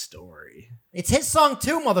this story? it's his song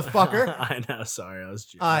too, motherfucker. I know. Sorry, I was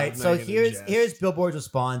joking. All right, so here's Billboard's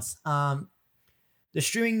response. The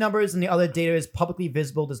streaming numbers and the other data is publicly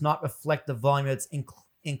visible, does not reflect the volume that's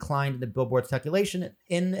inclined in the Billboard's calculation.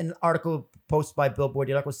 In an article posted by Billboard,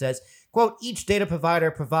 the article says, quote, each data provider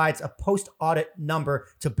provides a post-audit number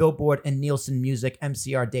to Billboard and Nielsen Music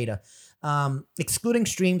MCR data. Excluding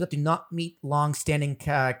streams that do not meet long-standing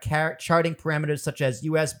charting parameters such as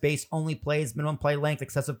US-based only plays, minimum play length,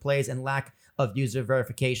 excessive plays, and lack of user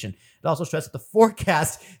verification. It also stressed that the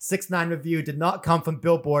forecast 6ix9ine review did not come from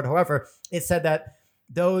Billboard. However, it said that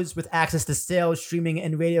those with access to sales, streaming,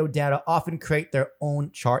 and radio data often create their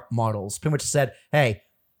own chart models. Pretty much said, hey,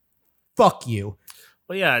 fuck you.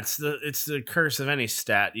 Well, yeah, it's the curse of any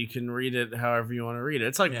stat. You can read it however you want to read it.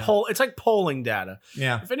 It's like it's like polling data.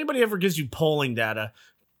 Yeah. If anybody ever gives you polling data,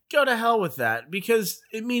 go to hell with that because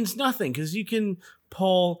it means nothing. Because you can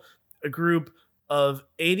poll a group of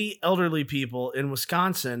 80 elderly people in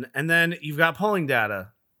Wisconsin, and then you've got polling data.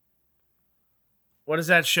 What does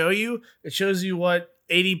that show you? It shows you what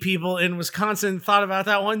 80 people in Wisconsin thought about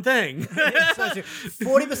that one thing.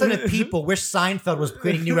 40% of people wish Seinfeld was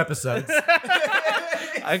creating new episodes.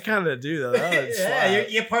 I kind of do though. Yeah,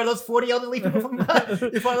 you're part of those 40 elderly people from. You're part of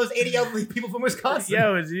those 80 elderly people from Wisconsin.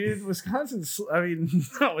 Yeah, dude, Wisconsin. I mean,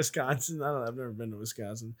 not Wisconsin. I don't know. I've never been to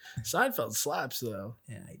Wisconsin. Seinfeld slaps though.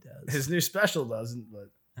 Yeah, he does. His new special doesn't, but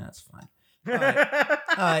that's fine. All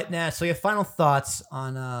right, now, so your final thoughts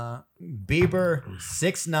on Bieber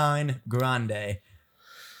 6ix9ine Grande.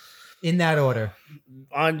 In that order.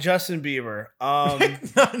 On Justin Bieber. No,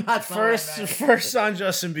 first on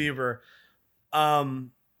Justin Bieber. I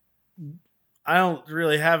don't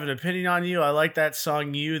really have an opinion on you. I like that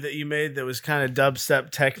song You that you made that was kind of dubstep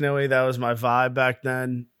techno-y. That was my vibe back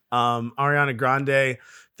then. Ariana Grande,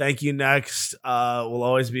 Thank You Next, will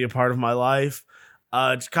always be a part of my life.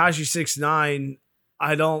 Tekashi 6ix9ine,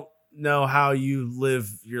 I don't know how you live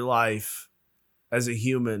your life as a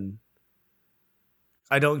human.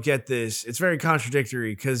 I don't get this. It's very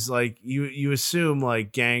contradictory because like you assume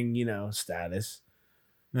like gang, status.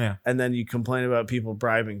 Yeah. And then you complain about people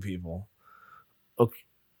bribing people. Okay.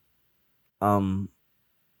 Bitch,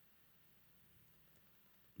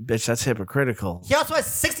 that's hypocritical. He also has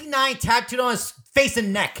 69 tattooed on his face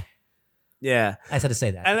and neck. Yeah. I just had to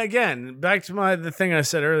say that. And again, back to the thing I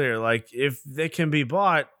said earlier, like if they can be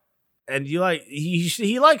bought and you like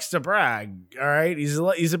he likes to brag, all right? He's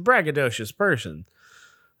a braggadocious person.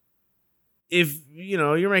 If,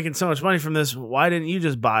 you're making so much money from this, why didn't you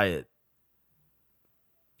just buy it?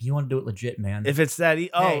 You want to do it legit, man. If it's that, he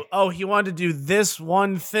wanted to do this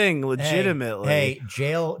one thing legitimately. Hey,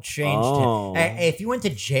 jail changed him. Hey, if you went to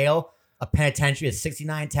jail, a penitentiary with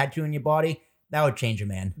 69 tattoo on your body, that would change a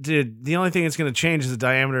man. Dude, the only thing that's going to change is the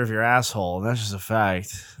diameter of your asshole. And that's just a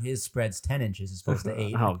fact. His spread's 10 inches as opposed to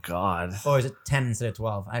 8. Oh, God. Or is it 10 instead of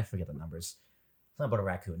 12? I forget the numbers. It's not about a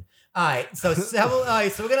raccoon. All right, so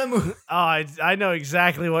we're gonna move. Oh, I know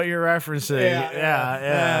exactly what you're referencing.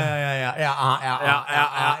 Yeah.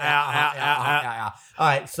 All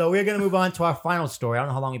right, so we're gonna move on to our final story. I don't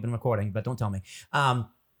know how long we've been recording, but don't tell me. Well,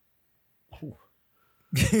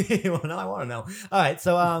 now I want to know. All right,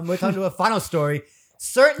 so we're talking to a final story.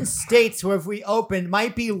 Certain states who have reopened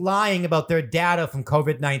might be lying about their data from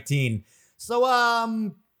COVID-19.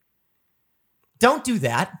 So don't do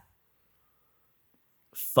that.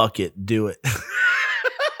 Fuck it, do it.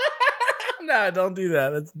 No, don't do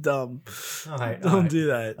that. That's dumb. All right, don't do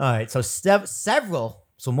that. All right, so several,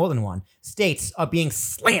 so more than one, states are being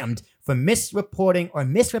slammed for misreporting or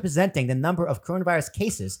misrepresenting the number of coronavirus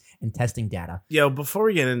cases and testing data. Yo, before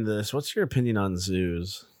we get into this, what's your opinion on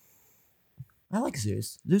zoos? I like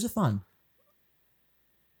zoos. Zoos are fun.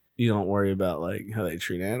 You don't worry about like how they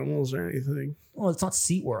treat animals or anything? Well, it's not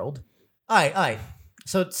SeaWorld. All right.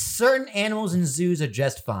 So certain animals in zoos are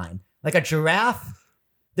just fine. Like a giraffe,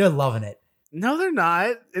 they're loving it. No, they're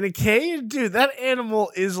not. In a cage? Dude, that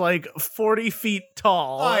animal is like 40 feet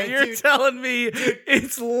tall. Right, you're telling me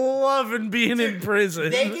it's loving being in prison.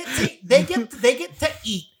 They get to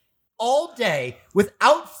eat all day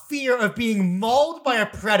without fear of being mauled by a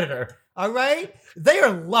predator. All right? They are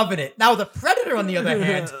loving it. Now, the predator, on the other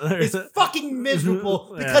hand, is fucking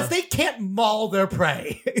miserable because they can't maul their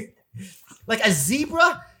prey. Like a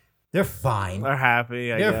zebra, They're fine. They're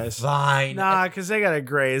happy, I guess. They're fine. Nah, because they got to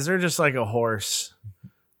graze. They're just like a horse.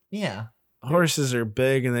 Yeah. Horses are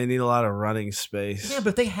big and they need a lot of running space. Yeah, but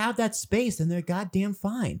if they have that space, then they're goddamn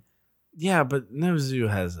fine. Yeah, but no zoo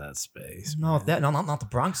has that space. Not the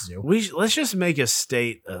Bronx Zoo. Let's just make a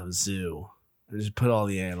state of zoo and just put all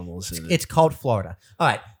the animals in it. It's called Florida. All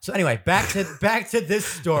right. So anyway, back to this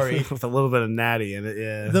story with a little bit of natty in it.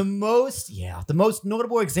 Yeah. The most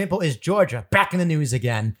notable example is Georgia, back in the news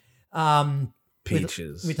again.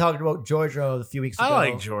 Peaches. We talked about Georgia a few weeks ago. I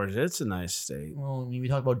like Georgia. It's a nice state. Well, we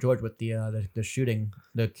talked about Georgia with the shooting,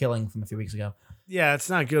 the killing from a few weeks ago. Yeah, it's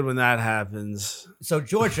not good when that happens. So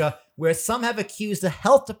Georgia, where some have accused the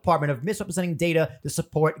health department of misrepresenting data to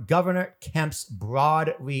support Governor Kemp's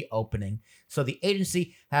broad reopening. So the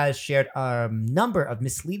agency has shared a number of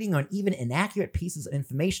misleading or even inaccurate pieces of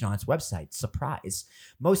information on its website. Surprise.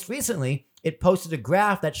 Most recently, it posted a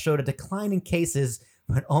graph that showed a decline in cases,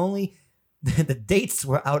 but only the dates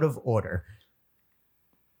were out of order.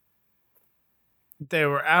 They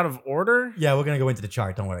were out of order? Yeah, we're going to go into the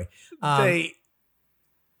chart. Don't worry.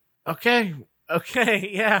 Okay,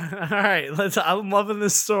 yeah. All right. I'm loving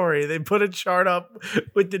this story. They put a chart up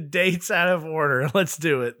with the dates out of order. Let's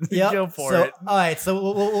do it. Yep. Go for it. All right,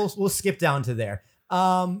 so we'll skip down to there.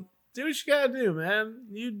 Do what you gotta do, man.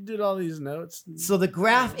 You did all these notes. So the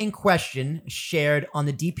graph in question, shared on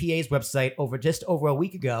the DPA's website just over a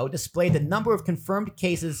week ago, displayed the number of confirmed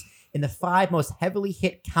cases in the 5 most heavily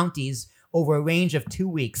hit counties over a range of 2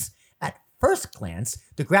 weeks. At first glance,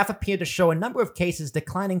 the graph appeared to show a number of cases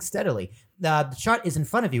declining steadily. The chart is in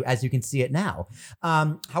front of you, as you can see it now.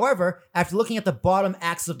 However, after looking at the bottom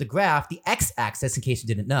axis of the graph, the x-axis, in case you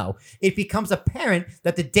didn't know, it becomes apparent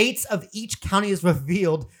that the dates of each county's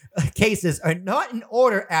revealed cases are not in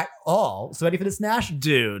order at all. So ready for this, Nash?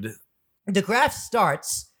 Dude. The graph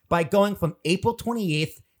starts by going from April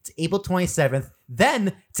 28th to April 27th,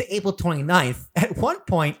 then to April 29th. At one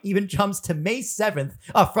point, even jumps to May 7th,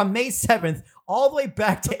 from May 7th all the way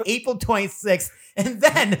back to April 26th, and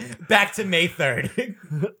then back to May 3rd.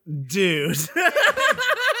 Dude.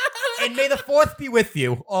 And may the 4th be with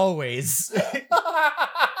you, always. Dude,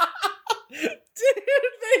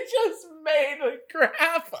 they just made a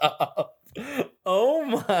graph up. Oh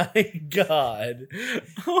my god.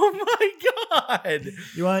 Oh my god.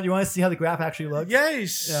 You want to see how the graph actually looks?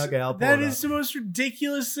 Yes. Yeah, okay, I'll pull That it is up. the most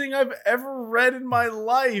ridiculous thing I've ever read in my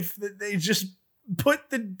life, that they just put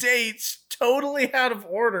the dates totally out of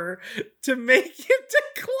order to make it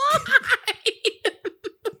decline.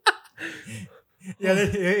 Yeah,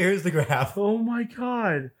 here's the graph. Oh my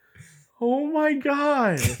god. Oh my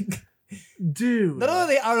god. Dude. Not only are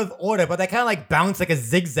they out of order, but they kind of like bounce like a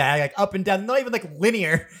zigzag, like up and down, not even like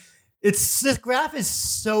linear. This graph is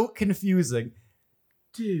so confusing.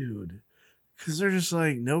 Dude. Because they're just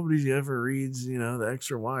like, nobody ever reads, the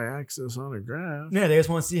X or Y axis on a graph. Yeah, they just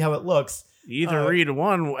want to see how it looks. You either read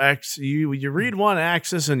one X, you read one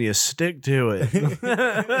axis and you stick to it.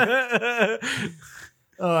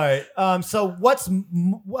 All right. So what's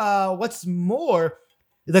more,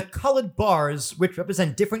 the colored bars, which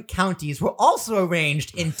represent different counties, were also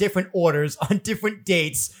arranged in different orders on different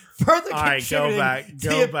dates, further contributing to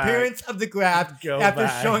the appearance of the graph after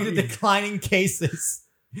showing the declining cases.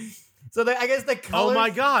 So I guess the colors... Oh my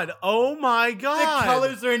god. The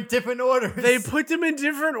colors are in different orders. They put them in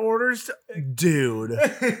different orders. Dude.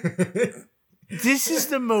 This is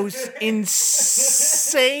the most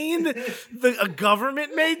insane... A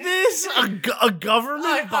government made this? A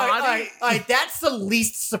government body? All right, that's the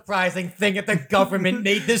least surprising thing that the government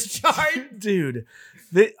made this chart. Dude,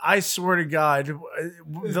 I swear to God,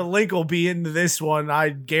 the link will be into this one. I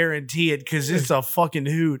guarantee it, because it's a fucking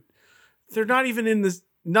hoot. They're not even in this...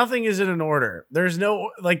 Nothing is in an order. There's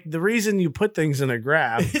no, the reason you put things in a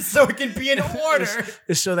graph so it can be in order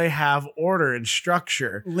is so they have order and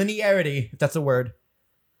structure. Linearity, if that's a word.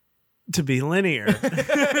 To be linear.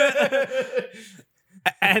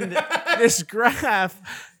 And this graph,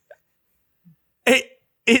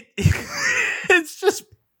 it's just,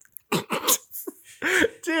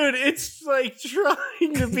 dude, it's like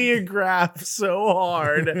trying to be a graph so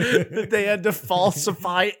hard that they had to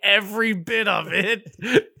falsify every bit of it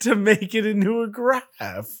to make it into a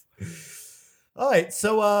graph. All right,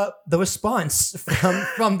 so the response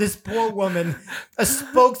from this poor woman, a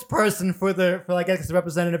spokesperson for I guess the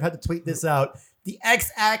representative had to tweet this out. The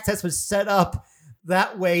x-axis was set up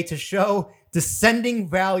that way to show descending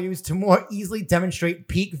values to more easily demonstrate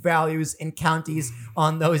peak values in counties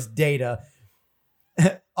on those data.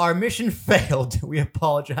 Our mission failed. We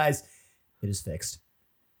apologize. It is fixed.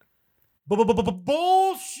 Bullshit.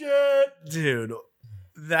 Dude,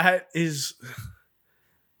 that is...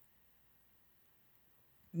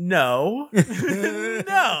 No.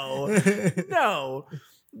 No.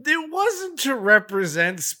 It wasn't to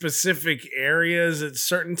represent specific areas at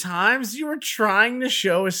certain times. You were trying to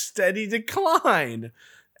show a steady decline.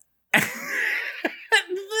 Like,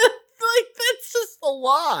 that's just a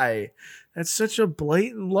lie. That's such a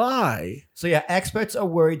blatant lie. So yeah, experts are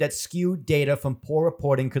worried that skewed data from poor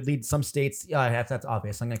reporting could lead some states. That's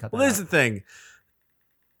obvious. I'm gonna cut that. Well, here's the thing.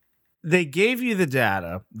 They gave you the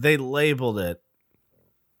data. They labeled it.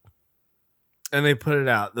 And they put it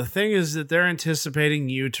out. The thing is that they're anticipating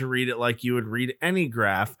you to read it like you would read any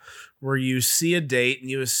graph, where you see a date and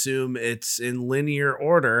you assume it's in linear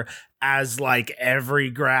order, as like every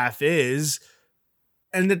graph is,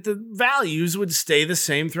 and that the values would stay the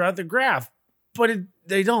same throughout the graph. But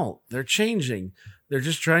they don't. They're changing. They're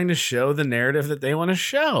just trying to show the narrative that they want to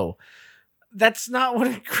show. That's not what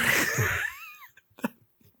it...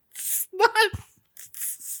 It's not...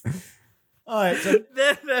 All right, so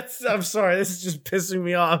I'm sorry. This is just pissing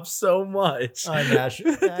me off so much. Nash.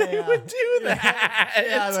 They would do that.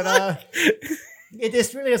 Yeah, but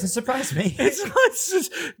this really doesn't surprise me. It's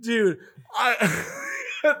just, dude.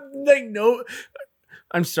 They know.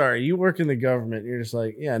 I'm sorry. You work in the government. You're just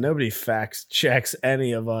like, yeah. Nobody fact checks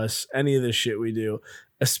any of us, any of the shit we do,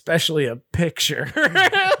 especially a picture.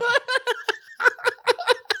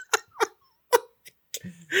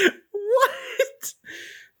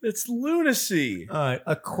 It's lunacy.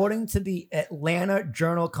 According to the Atlanta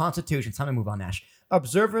Journal-Constitution, it's time to move on, Nash.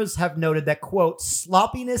 Observers have noted that, quote,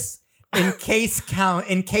 sloppiness in case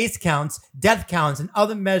counts, death counts, and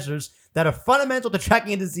other measures that are fundamental to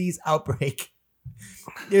tracking a disease outbreak.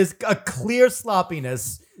 There's a clear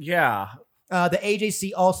sloppiness. Yeah. The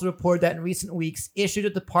AJC also reported that in recent weeks, issued the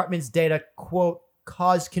department's data, quote,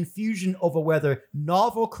 caused confusion over whether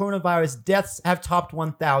novel coronavirus deaths have topped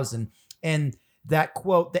 1,000, and that,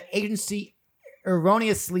 quote, the agency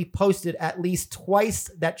erroneously posted at least twice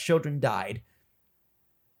that children died.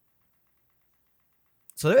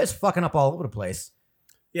 So they're just fucking up all over the place.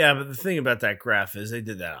 Yeah, but the thing about that graph is they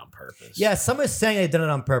did that on purpose. Yeah, some are saying they did it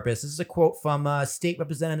on purpose. This is a quote from State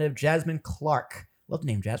Representative Jasmine Clark. Love the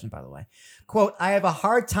name Jasmine, by the way. Quote, I have a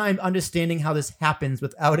hard time understanding how this happens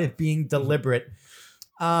without it being deliberate.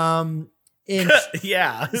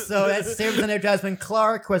 Yeah. So that's State Representative Jasmine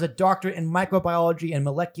Clark, who has a doctorate in microbiology and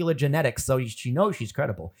molecular genetics, so she knows she's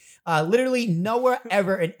credible. Literally nowhere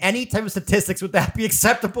ever in any type of statistics would that be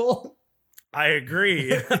acceptable. I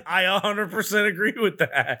agree. I 100% agree with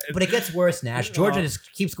that. But it gets worse, Nash. Georgia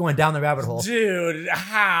just keeps going down the rabbit hole. Dude,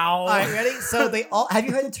 how? All right, ready? So have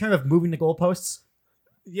you heard the term of moving the goalposts?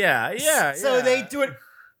 Yeah. So they do it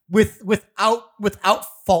without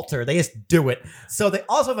falter. They just do it. So they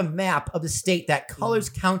also have a map of the state that colors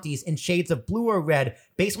counties in shades of blue or red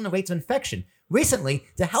based on the rates of infection. Recently,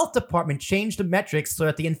 the health department changed the metrics so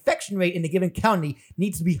that the infection rate in a given county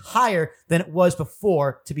needs to be higher than it was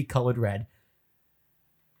before to be colored red.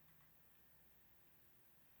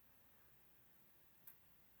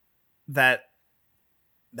 That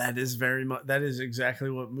is very much. That is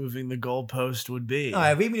exactly what moving the goalpost would be. All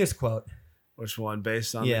right, read me this quote. Which one?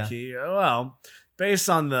 Based on the key? Oh, well, based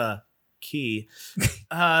on the key,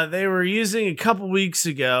 they were using a couple weeks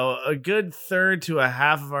ago. A good third to a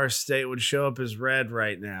half of our state would show up as red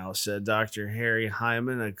right now, said Dr. Harry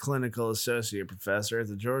Hyman, a clinical associate professor at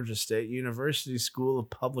the Georgia State University School of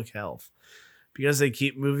Public Health. Because they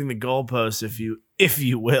keep moving the goalposts, if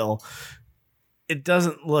you will, it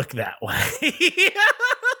doesn't look that way.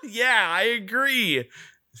 Yeah, I agree.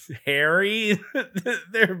 Harry,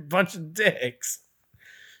 they're a bunch of dicks.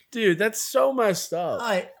 Dude, that's so messed up.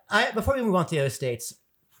 All right, before we move on to the other states,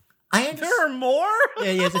 there are more?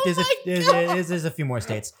 Yeah, there's a few more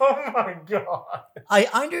states. Oh my God.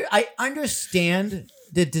 I understand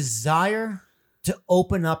the desire to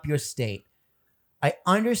open up your state. I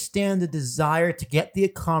understand the desire to get the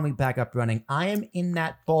economy back up running. I am in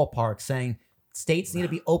that ballpark saying states need to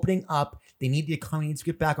be opening up. They need the economy to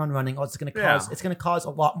get back on running. Or it's going to cause a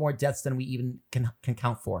lot more deaths than we even can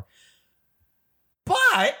count for.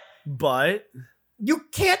 But you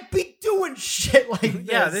can't be doing shit like this.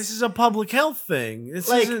 Yeah, this is a public health thing. This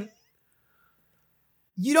isn't.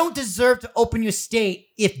 You don't deserve to open your state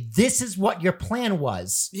if this is what your plan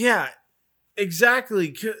was. Yeah,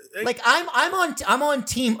 exactly. I'm on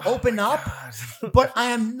team open up, but I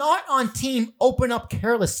am not on team open up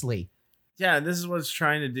carelessly. Yeah, this is what it's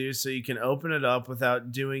trying to do, so you can open it up without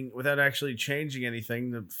actually changing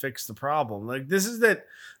anything to fix the problem. Like this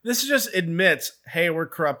just admits, hey, we're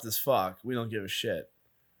corrupt as fuck. We don't give a shit.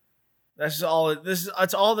 That's all.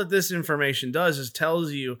 That's all that this information does is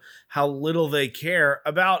tells you how little they care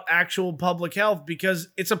about actual public health, because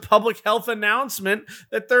it's a public health announcement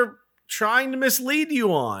that they're trying to mislead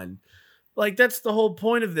you on. Like, that's the whole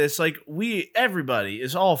point of this. Like, everybody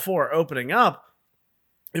is all for opening up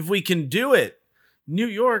if we can do it. New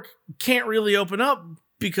York can't really open up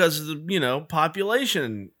because of the,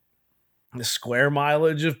 population, the square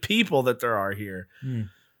mileage of people that there are here.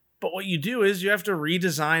 But what you do is you have to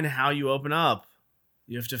redesign how you open up.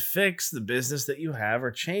 You have to fix the business that you have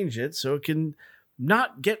or change it so it can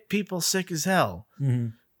not get people sick as hell. Mm-hmm.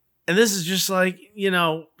 And this is just like,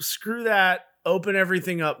 screw that, open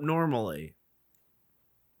everything up normally.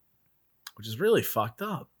 Which is really fucked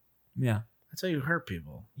up. Yeah. That's how you hurt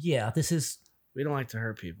people. Yeah, We don't like to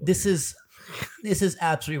hurt people. This is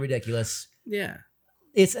absolutely ridiculous. Yeah.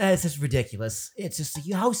 It's just ridiculous. It's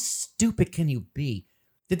just, how stupid can you be?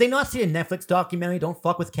 Did they not see a Netflix documentary, Don't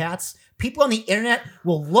Fuck with Cats? People on the internet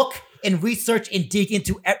will look and research and dig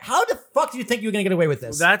into... How the fuck do you think you're going to get away with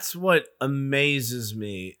this? That's what amazes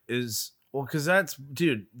me is... Well, because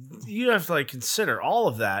dude, you have to consider all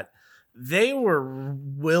of that. They were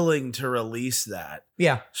willing to release that.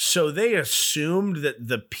 Yeah. So they assumed that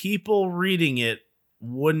the people reading it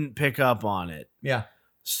wouldn't pick up on it. Yeah.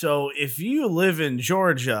 So if you live in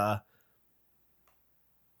Georgia...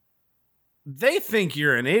 They think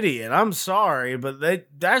you're an idiot. I'm sorry, but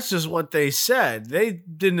that's just what they said. They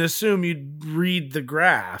didn't assume you'd read the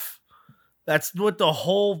graph. That's what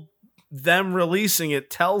them releasing it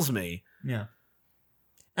tells me. Yeah.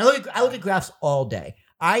 I look at graphs all day.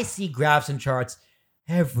 I see graphs and charts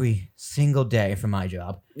every single day for my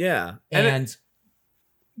job. Yeah. And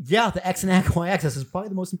the X and Y axis is probably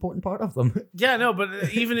the most important part of them. Yeah, no,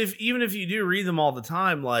 but even if you do read them all the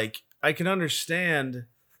time, I can understand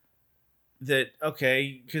that,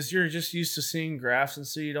 okay, because you're just used to seeing graphs, and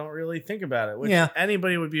so you don't really think about it. Which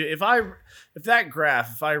anybody would be. If I read that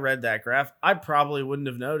graph, I probably wouldn't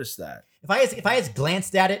have noticed that. If I just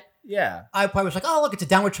glanced at it, I probably was like, oh, look, it's a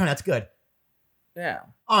downward trend. That's good. Yeah.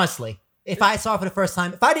 Honestly, if I saw it for the first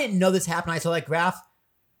time, if I didn't know this happened, I saw that graph,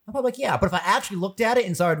 I'm probably like, yeah. But if I actually looked at it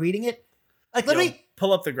and started reading it, literally,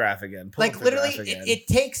 pull up the graph again. It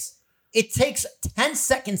takes 10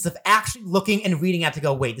 seconds of actually looking and reading at to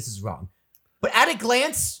go, wait, this is wrong. But at a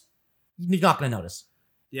glance, you're not going to notice.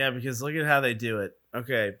 Yeah, because look at how they do it.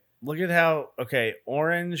 Okay, look at how,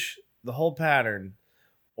 orange, the whole pattern,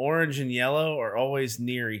 orange and yellow are always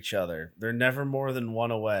near each other. They're never more than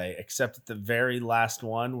one away, except at the very last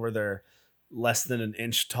one where they're less than an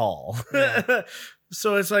inch tall. Yeah.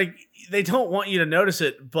 So it's like, they don't want you to notice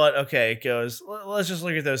it, but okay, it goes, let's just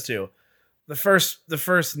look at those two. The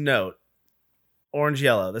first note, orange,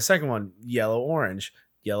 yellow. The second one, yellow, orange,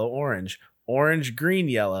 orange, green,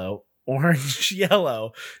 yellow, orange,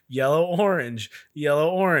 yellow, yellow, orange, yellow,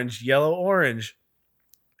 orange, yellow, orange,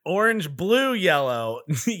 orange, blue, yellow,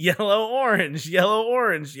 yellow, orange, yellow,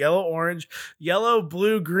 orange, yellow, orange, yellow,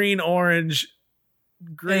 blue, green, orange,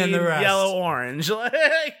 green, yellow, orange.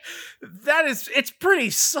 It's pretty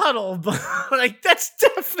subtle, but that's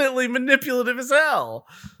definitely manipulative as hell.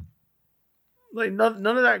 None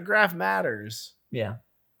of that graph matters. Yeah.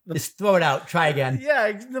 Just throw it out. Try again.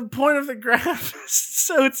 Yeah, the point of the graph is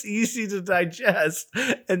so it's easy to digest,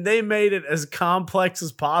 and they made it as complex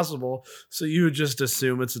as possible, so you would just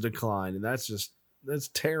assume it's a decline, and that's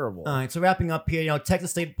terrible. All right, so wrapping up here,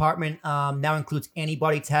 Texas State Department now includes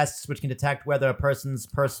antibody tests, which can detect whether a person's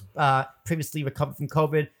previously recovered from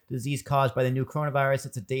COVID, disease caused by the new coronavirus.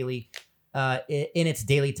 It's a daily, in its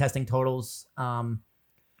daily testing totals.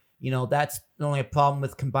 That's only a problem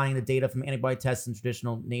with combining the data from antibody tests and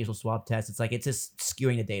traditional nasal swab tests. It's just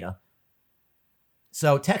skewing the data.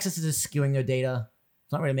 So Texas is just skewing their data.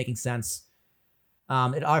 It's not really making sense.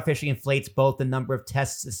 It artificially inflates both the number of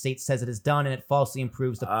tests the state says it has done, and it falsely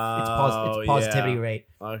improves its positivity rate.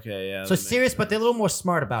 Okay, yeah. So serious, but they're a little more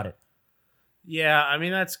smart about it. Yeah, I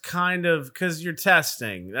mean, that's kind of because you're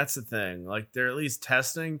testing. That's the thing. They're at least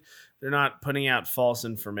testing. They're not putting out false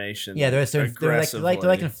information. Yeah, they're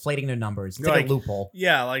inflating their numbers. It's like a loophole.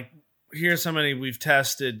 Yeah, here's how many we've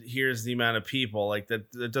tested. Here's the amount of people.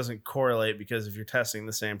 That doesn't correlate, because if you're testing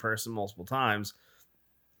the same person multiple times,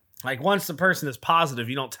 once the person is positive,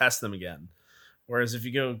 you don't test them again. Whereas if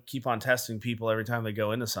you keep on testing people every time they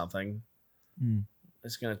go into something,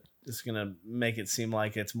 it's gonna make it seem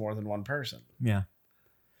like it's more than one person. Yeah.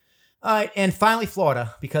 All right, and finally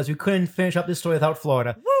Florida, because we couldn't finish up this story without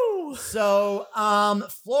Florida. Woo! So,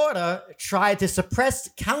 Florida tried to suppress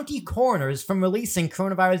county coroners from releasing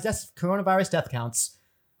coronavirus death counts.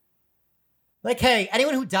 Hey,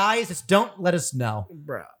 anyone who dies, just don't let us know.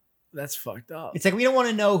 Bruh. That's fucked up. It's like we don't want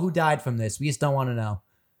to know who died from this. We just don't want to know.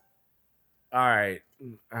 All right.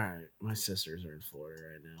 My sisters are in Florida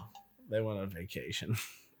right now. They went on vacation.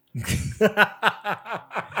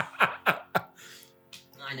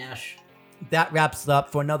 Hi, Nash. That wraps it up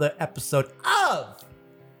for another episode of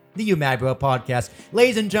the You Mad Bro podcast.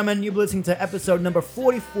 Ladies and gentlemen, you've been listening to episode number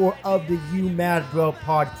 44 of the You Mad Bro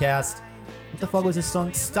podcast. What the fuck was this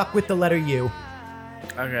song? Stuck with the letter U.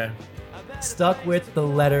 Okay. Stuck with the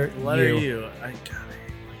letter U. I got it.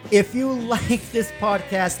 If you like this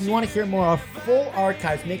podcast and you want to hear more of full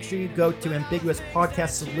archives, make sure you go to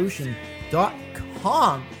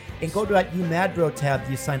ambiguouspodcastsolution.com and go to that You Mad Bro tab.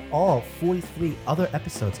 You find all 43 other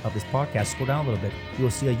episodes of this podcast. Scroll down a little bit. You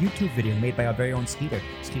will see a YouTube video made by our very own Skeeter.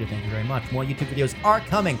 Skeeter, thank you very much. More YouTube videos are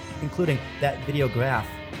coming, including that video graph,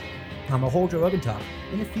 a whole Joe Rogan talk,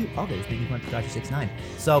 and a few others, maybe one for 69.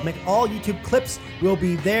 So make all YouTube clips will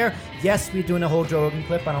be there. Yes, we're doing a whole Joe Rogan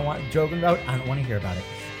clip. I don't want Joe Rogan route. I don't want to hear about it.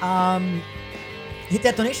 Hit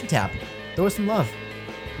that donation tab. Throw us some love.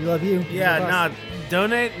 We love you. Yeah,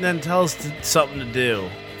 donate and then tell us something to do,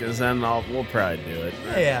 because then we'll probably do it.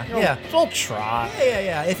 Yeah. We'll try.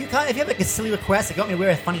 Yeah. If you have like a silly request, like you want me to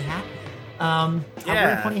wear a funny hat, I'll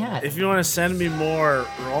wear a funny hat. If you want to send me more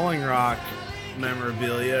Rolling Rock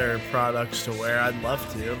memorabilia or products to wear, I'd love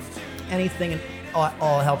to. Anything and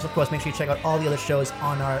all helps. Of course, make sure you check out all the other shows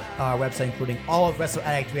on our website, including all of Wrestle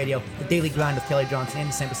Addict Radio, The Daily Grind with Kelly Johnson, and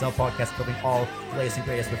the Sam Cassell podcast, covering all the latest and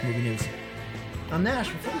greatest with movie news. Nash,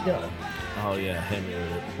 before we go. Oh, yeah, hit me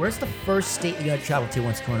with it. Where's the first state you're going to travel to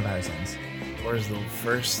once coronavirus ends? Where's the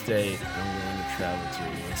first state I'm going to travel to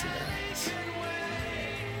once it ends?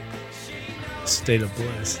 State of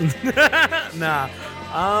bliss. Nah.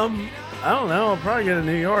 I don't know. I'll probably go to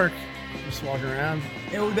New York. Just walking around.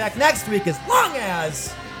 And we'll be back next week as long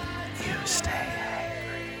as you stay.